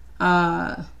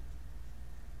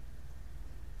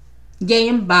gay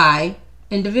and bi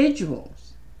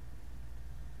individuals.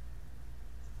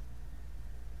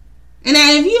 And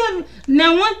if you have,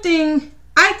 now one thing,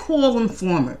 I call them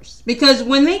formers, because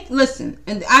when they listen,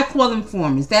 and I call them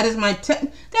formers. That is my term.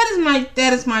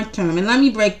 And let me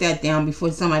break that down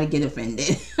before somebody get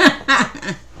offended.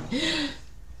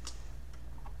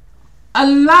 A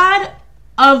lot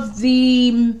of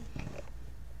the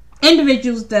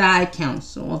individuals that I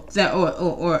counsel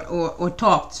or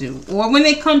talk to, or when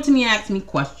they come to me and ask me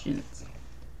questions,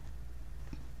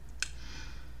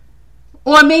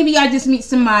 or maybe I just meet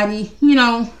somebody,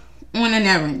 on an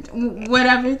errand,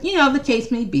 whatever, the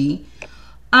case may be,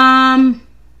 I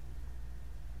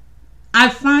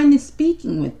find in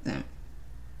speaking with them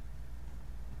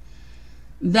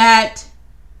that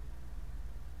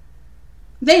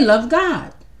they love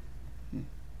God.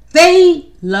 They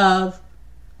love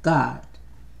God.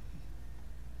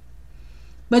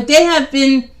 But they have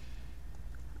been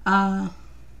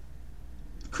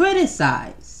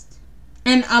criticized.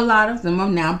 And a lot of them are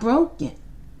now broken.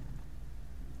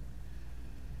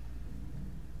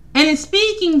 And in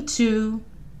speaking to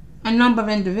a number of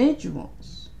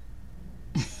individuals,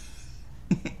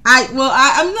 let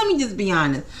me just be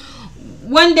honest.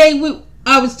 One day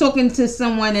I was talking to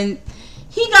someone and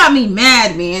he got me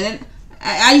mad, man. And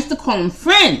I used to call them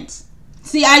friends.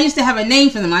 See, I used to have a name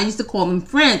for them. I used to call them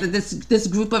friends. This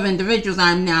group of individuals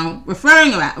I'm now referring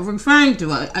to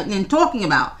and talking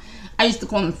about. I used to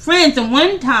call them friends. And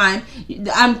one time,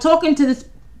 I'm talking to this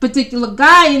particular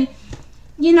guy, and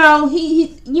he and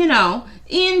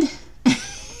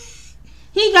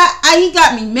he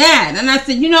got me mad. And I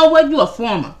said, you know what? You're a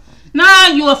former. Nah,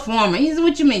 you're a former. He said,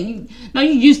 what you mean? You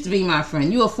used to be my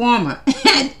friend. You're a former.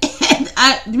 And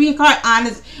to be quite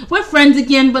honest, we're friends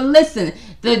again. But listen,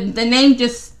 the name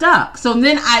just stuck. So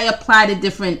then I applied a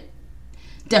different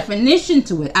definition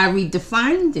to it. I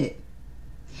redefined it.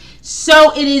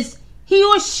 So it is he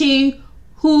or she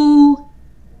who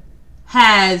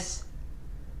has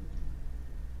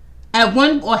had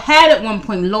at one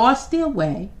point lost their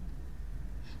way,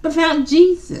 but found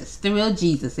Jesus, the real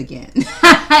Jesus again.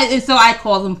 And so I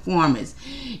call them formers.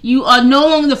 You are no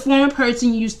longer the former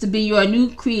person you used to be. You are a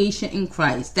new creation in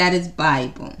Christ. That is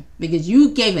Bible. Because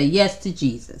you gave a yes to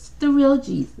Jesus, the real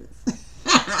Jesus.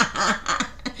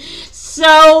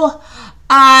 So,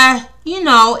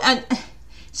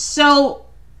 so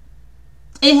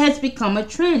it has become a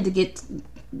trend, to get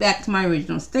back to my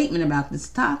original statement about this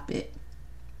topic.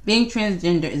 Being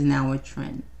transgender is now a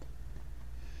trend.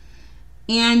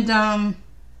 And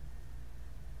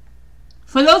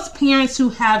for those parents who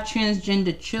have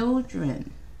transgender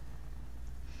children,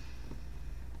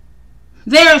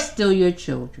 they are still your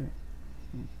children.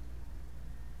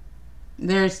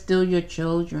 They're still your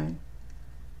children.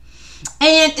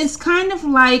 And it's kind of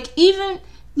like,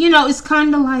 it's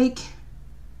kind of like,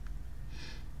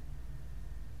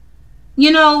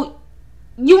 you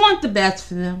want the best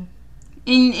for them.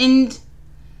 And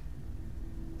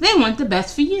they want the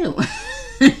best for you.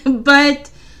 But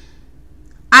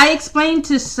I explained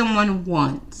to someone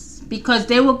once, because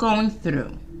they were going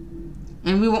through,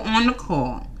 and we were on the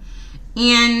call,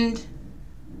 and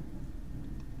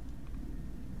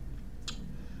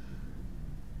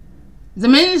the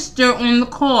minister on the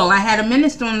call, I had a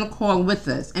minister on the call with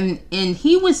us, and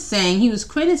he was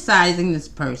criticizing this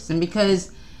person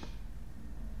because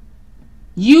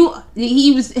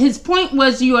his point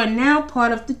was, you are now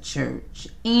part of the church,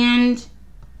 and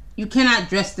you cannot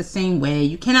dress the same way.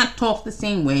 You cannot talk the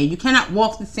same way. You cannot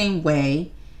walk the same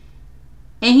way.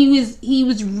 And he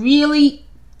was really,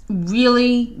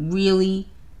 really, really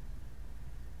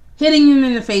hitting him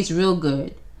in the face real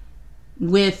good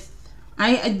with,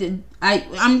 I'm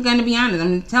going to be honest. I'm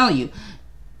going to tell you,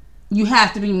 you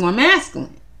have to be more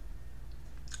masculine.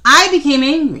 I became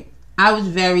angry. I was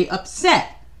very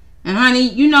upset. And honey,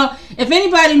 you know, if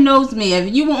anybody knows me,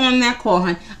 if you were on that call,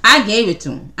 honey, I gave it to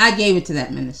him. I gave it to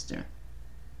that minister.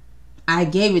 I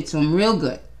gave it to him real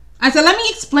good. I said, let me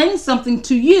explain something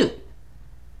to you.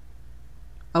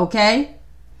 Okay?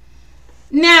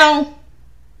 Now,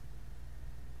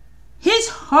 his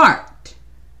heart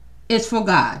is for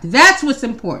God. That's what's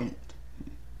important.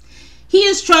 He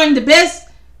is trying the best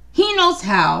he knows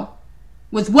how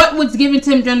with what was given to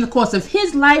him during the course of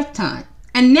his lifetime.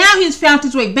 And now he has found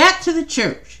his way back to the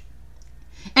church.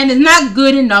 And is not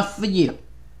good enough for you.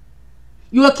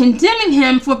 You are condemning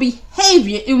him for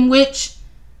behavior in which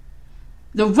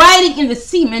the writing in the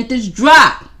cement is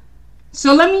dry.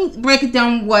 So let me break it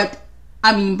down what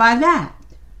I mean by that.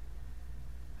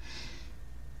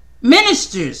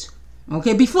 Ministers,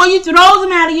 okay, before you throw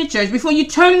them out of your church, before you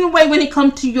turn them away when they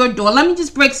come to your door, let me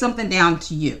just break something down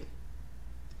to you.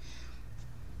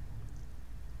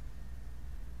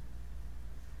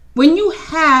 When you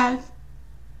have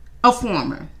a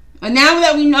former, and now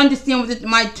that we understand what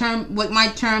my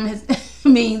term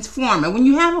means, former. When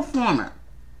you have a former,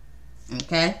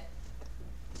 okay,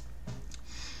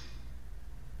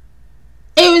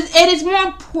 it is more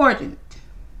important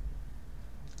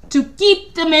to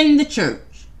keep them in the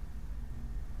church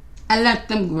and let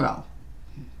them grow.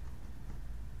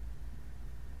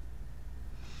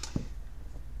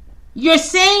 You're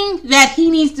saying that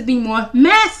he needs to be more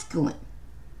masculine.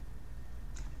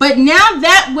 But now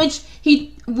that which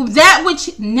he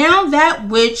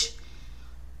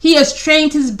has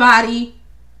trained his body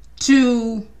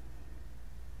to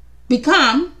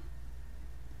become,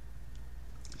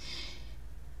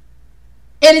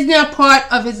 it is now part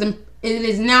of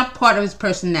his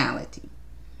personality.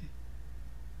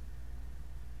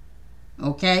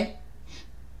 Okay?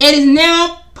 It is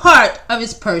now part of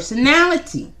his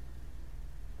personality.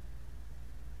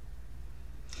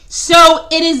 So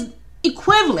it is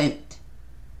equivalent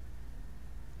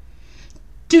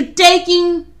to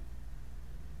taking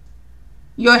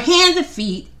your hands and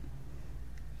feet,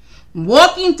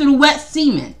 walking through wet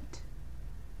cement,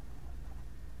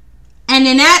 and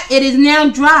then it is now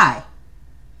dry.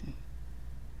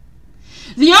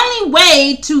 The only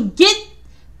way to get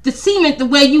the cement the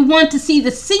way you want to see the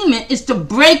cement is to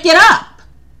break it up.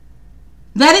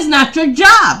 That is not your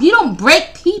job. You don't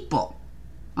break people.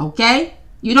 Okay?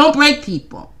 You don't break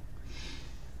people.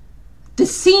 The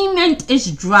cement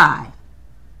is dry.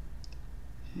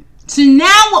 So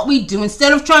now what we do,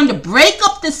 instead of trying to break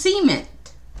up the cement,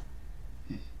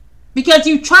 because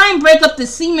you try and break up the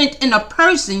cement in a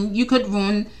person, you could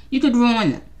ruin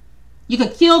them. You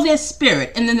could kill their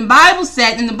spirit. And then the Bible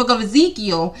said in the book of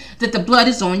Ezekiel that the blood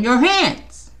is on your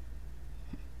hands.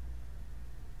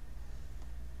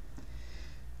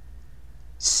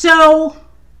 So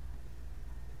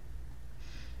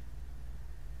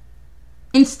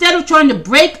instead of trying to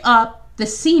break up the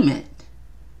cement,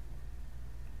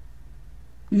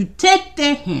 you take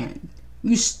their hand,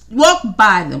 you walk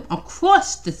by them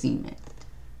across the cement,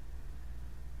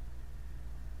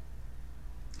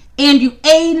 and you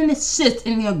aid and assist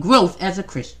in their growth as a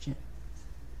Christian.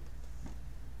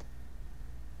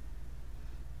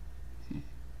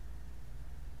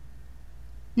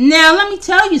 Now, let me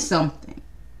tell you something.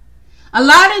 A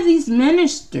lot of these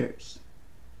ministers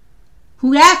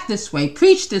who act this way,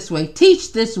 preach this way,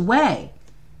 teach this way,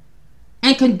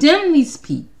 and condemn these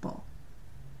people.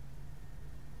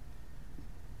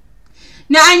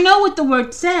 Now, I know what the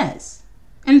word says.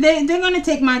 And they're going to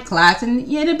take my class, and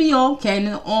it'll be okay,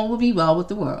 and all will be well with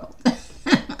the world.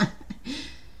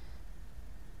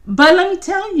 But let me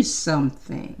tell you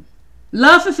something.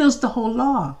 Love fulfills the whole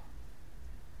law.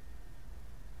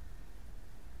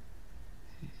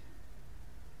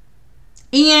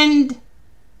 And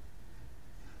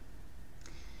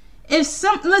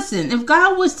if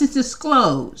God was to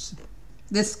disclose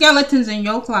the skeletons in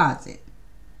your closet,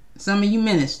 some of you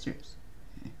ministers,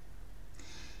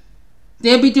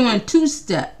 they'll be doing a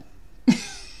two-step.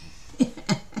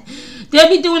 They'll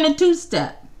be doing a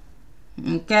two-step.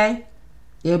 Okay?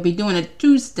 They'll be doing a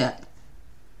two-step.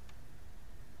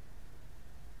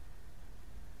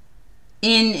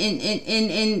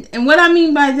 And what I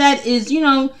mean by that is,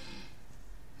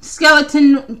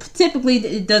 skeleton, typically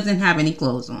it doesn't have any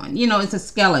clothes on. It's a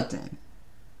skeleton.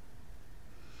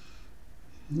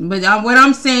 But what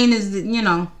I'm saying is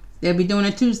that, They'll be doing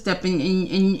a two-step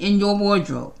in your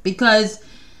wardrobe because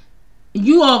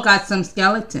you all got some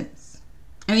skeletons.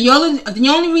 And the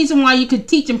only reason why you could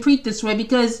teach and preach this way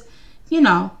because,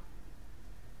 no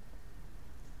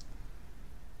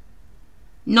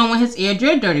one has aired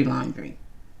your dirty laundry.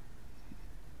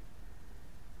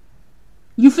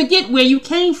 You forget where you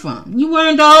came from. You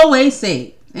weren't always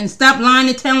saved. And stop lying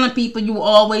and telling people you were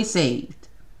always saved.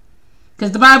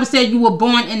 Because the Bible said you were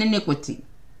born in iniquity.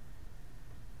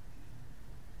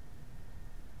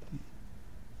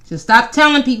 So stop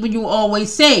telling people you were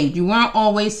always saved. You weren't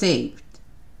always saved.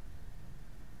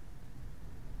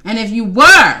 And if you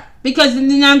were, because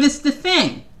now this is the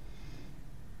thing.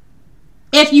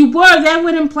 If you were, that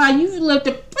would imply you lived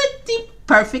a pretty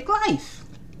perfect life.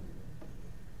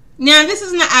 Now, this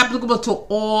is not applicable to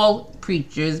all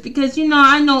preachers because,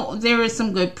 I know there are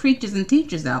some good preachers and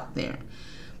teachers out there.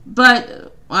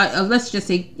 But let's just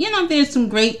say, there's some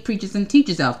great preachers and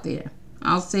teachers out there.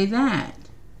 I'll say that.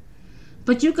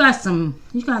 But you got some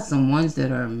ones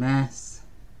that are a mess.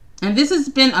 And this has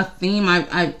been a theme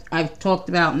I've talked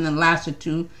about in the last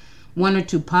one or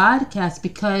two podcasts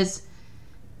because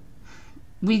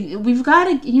we've got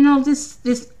to,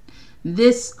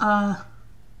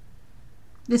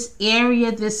 this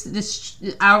area,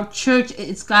 our church,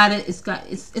 it's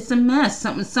a mess.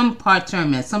 Some parts are a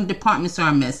mess. Some departments are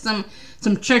a mess.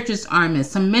 Some churches are a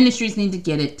mess. Some ministries need to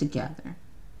get it together.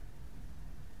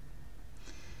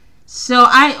 So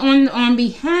on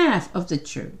behalf of the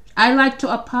church, I like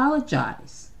to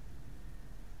apologize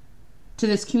to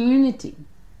this community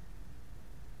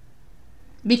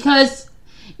because,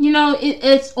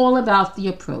 it's all about the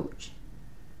approach.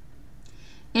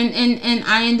 And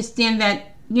I understand that,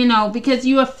 because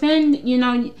you offend,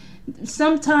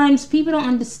 sometimes people don't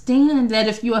understand that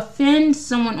if you offend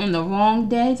someone on the wrong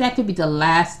day, that could be the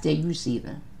last day you see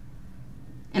them.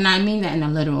 And I mean that in a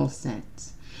literal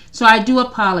sense. So I do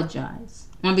apologize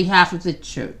on behalf of the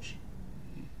church.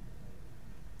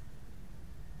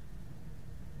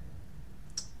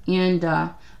 And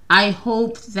I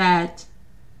hope that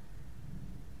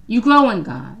you grow in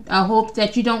God. I hope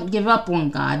that you don't give up on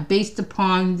God based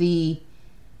upon the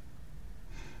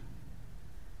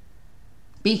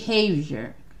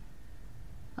behavior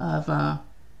of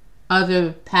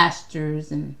other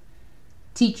pastors and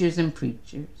teachers and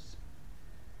preachers.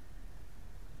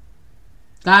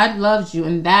 God loves you,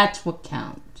 and that's what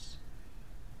counts.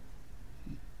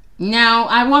 Now,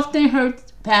 I've often heard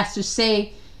pastors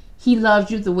say, He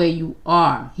loves you the way you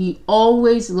are. He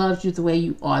always loves you the way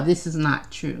you are. This is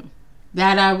not true.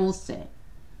 That I will say.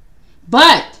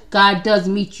 But God does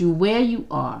meet you where you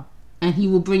are, and He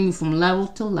will bring you from level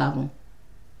to level,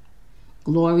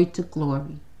 glory to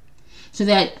glory, so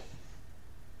that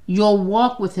your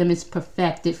walk with Him is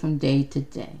perfected from day to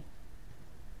day.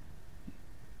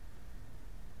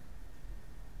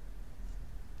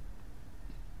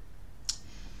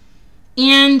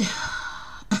 And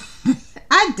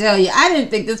I tell you, I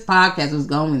didn't think this podcast was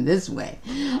going this way.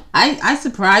 I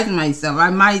surprised myself.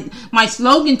 My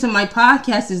slogan to my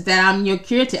podcast is that I'm your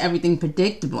cure to everything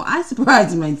predictable. I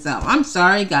surprised myself. I'm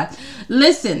sorry, guys.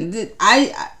 Listen,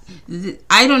 I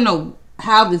don't know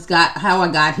how I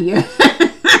got here.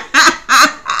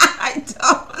 I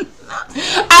don't know.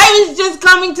 I was just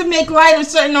coming to make light of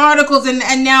certain articles,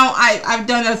 and now I've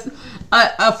done a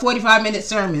 45-minute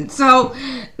sermon. So,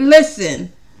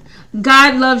 listen,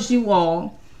 God loves you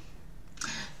all.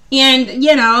 And,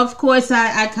 of course,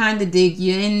 I kind of dig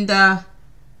you. And,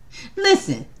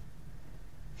 listen,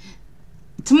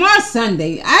 tomorrow's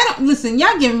Sunday.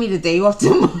 Y'all giving me the day off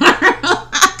tomorrow.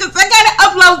 Because I got to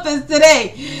upload this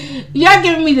today. Y'all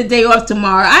giving me the day off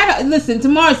tomorrow.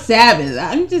 Tomorrow's Sabbath.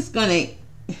 I'm just going to...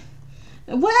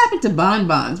 What happened to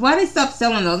bonbons? Why they stopped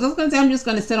selling those? I was going to say I'm just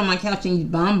going to sit on my couch and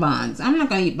eat bonbons. I'm not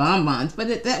going to eat bonbons. But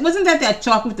wasn't that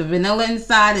chocolate with the vanilla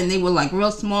inside and they were like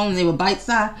real small and they were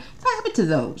bite-sized? What happened to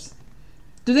those?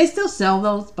 Do they still sell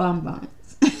those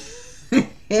bonbons?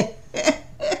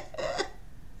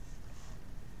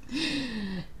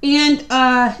 And,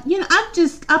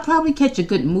 I'll probably catch a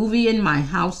good movie in my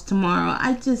house tomorrow.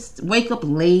 I just wake up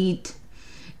late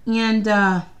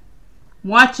and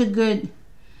watch a good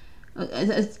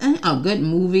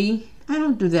movie. I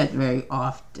don't do that very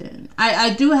often.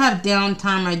 I do have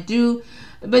downtime.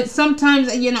 But sometimes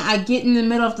I get in the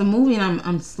middle of the movie and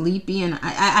I'm sleepy and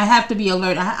I have to be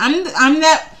alert. I'm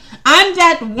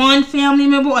that one family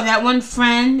member or that one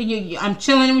friend. I'm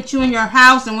chilling with you in your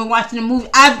house and we're watching a movie.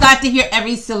 I've got to hear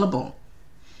every syllable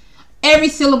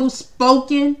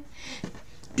spoken.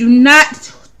 Do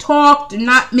not talk. Do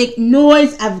not make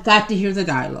noise. I've got to hear the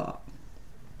dialogue.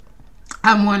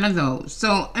 I'm one of those.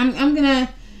 So I'm gonna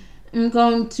I'm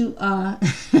going to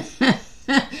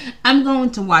I'm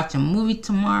going to watch a movie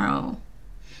tomorrow.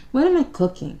 What am I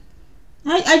cooking?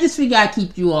 I just figure I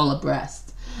keep you all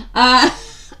abreast.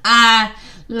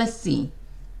 Let's see.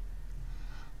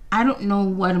 I don't know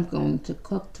what I'm going to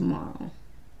cook tomorrow.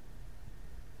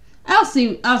 I'll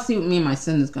see what me and my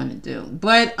son is going to do.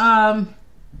 But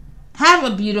have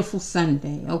a beautiful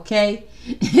Sunday, okay?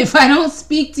 If I don't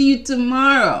speak to you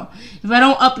tomorrow, if I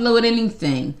don't upload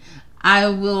anything, I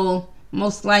will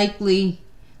most likely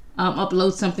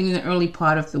upload something in the early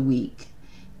part of the week.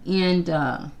 And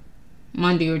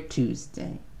Monday or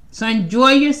Tuesday. So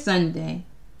enjoy your Sunday.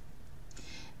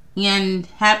 And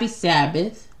happy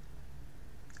Sabbath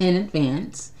in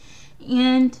advance.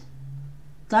 And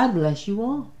God bless you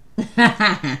all.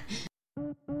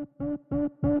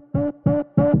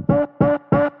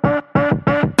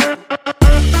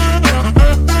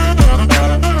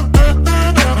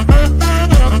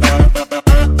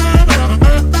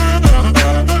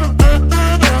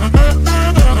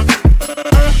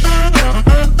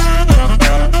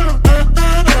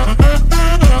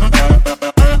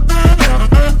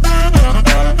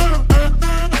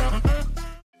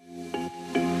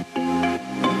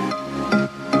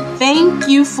 Thank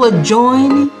you for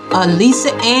joining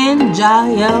Alisa and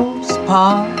Jael's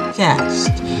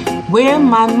podcast, where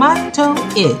my motto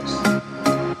is,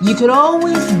 you could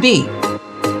always be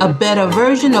a better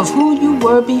version of who you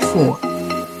were before.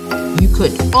 You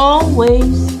could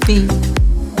always be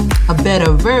a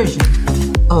better version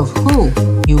of who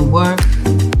you were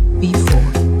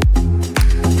before.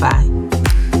 Bye.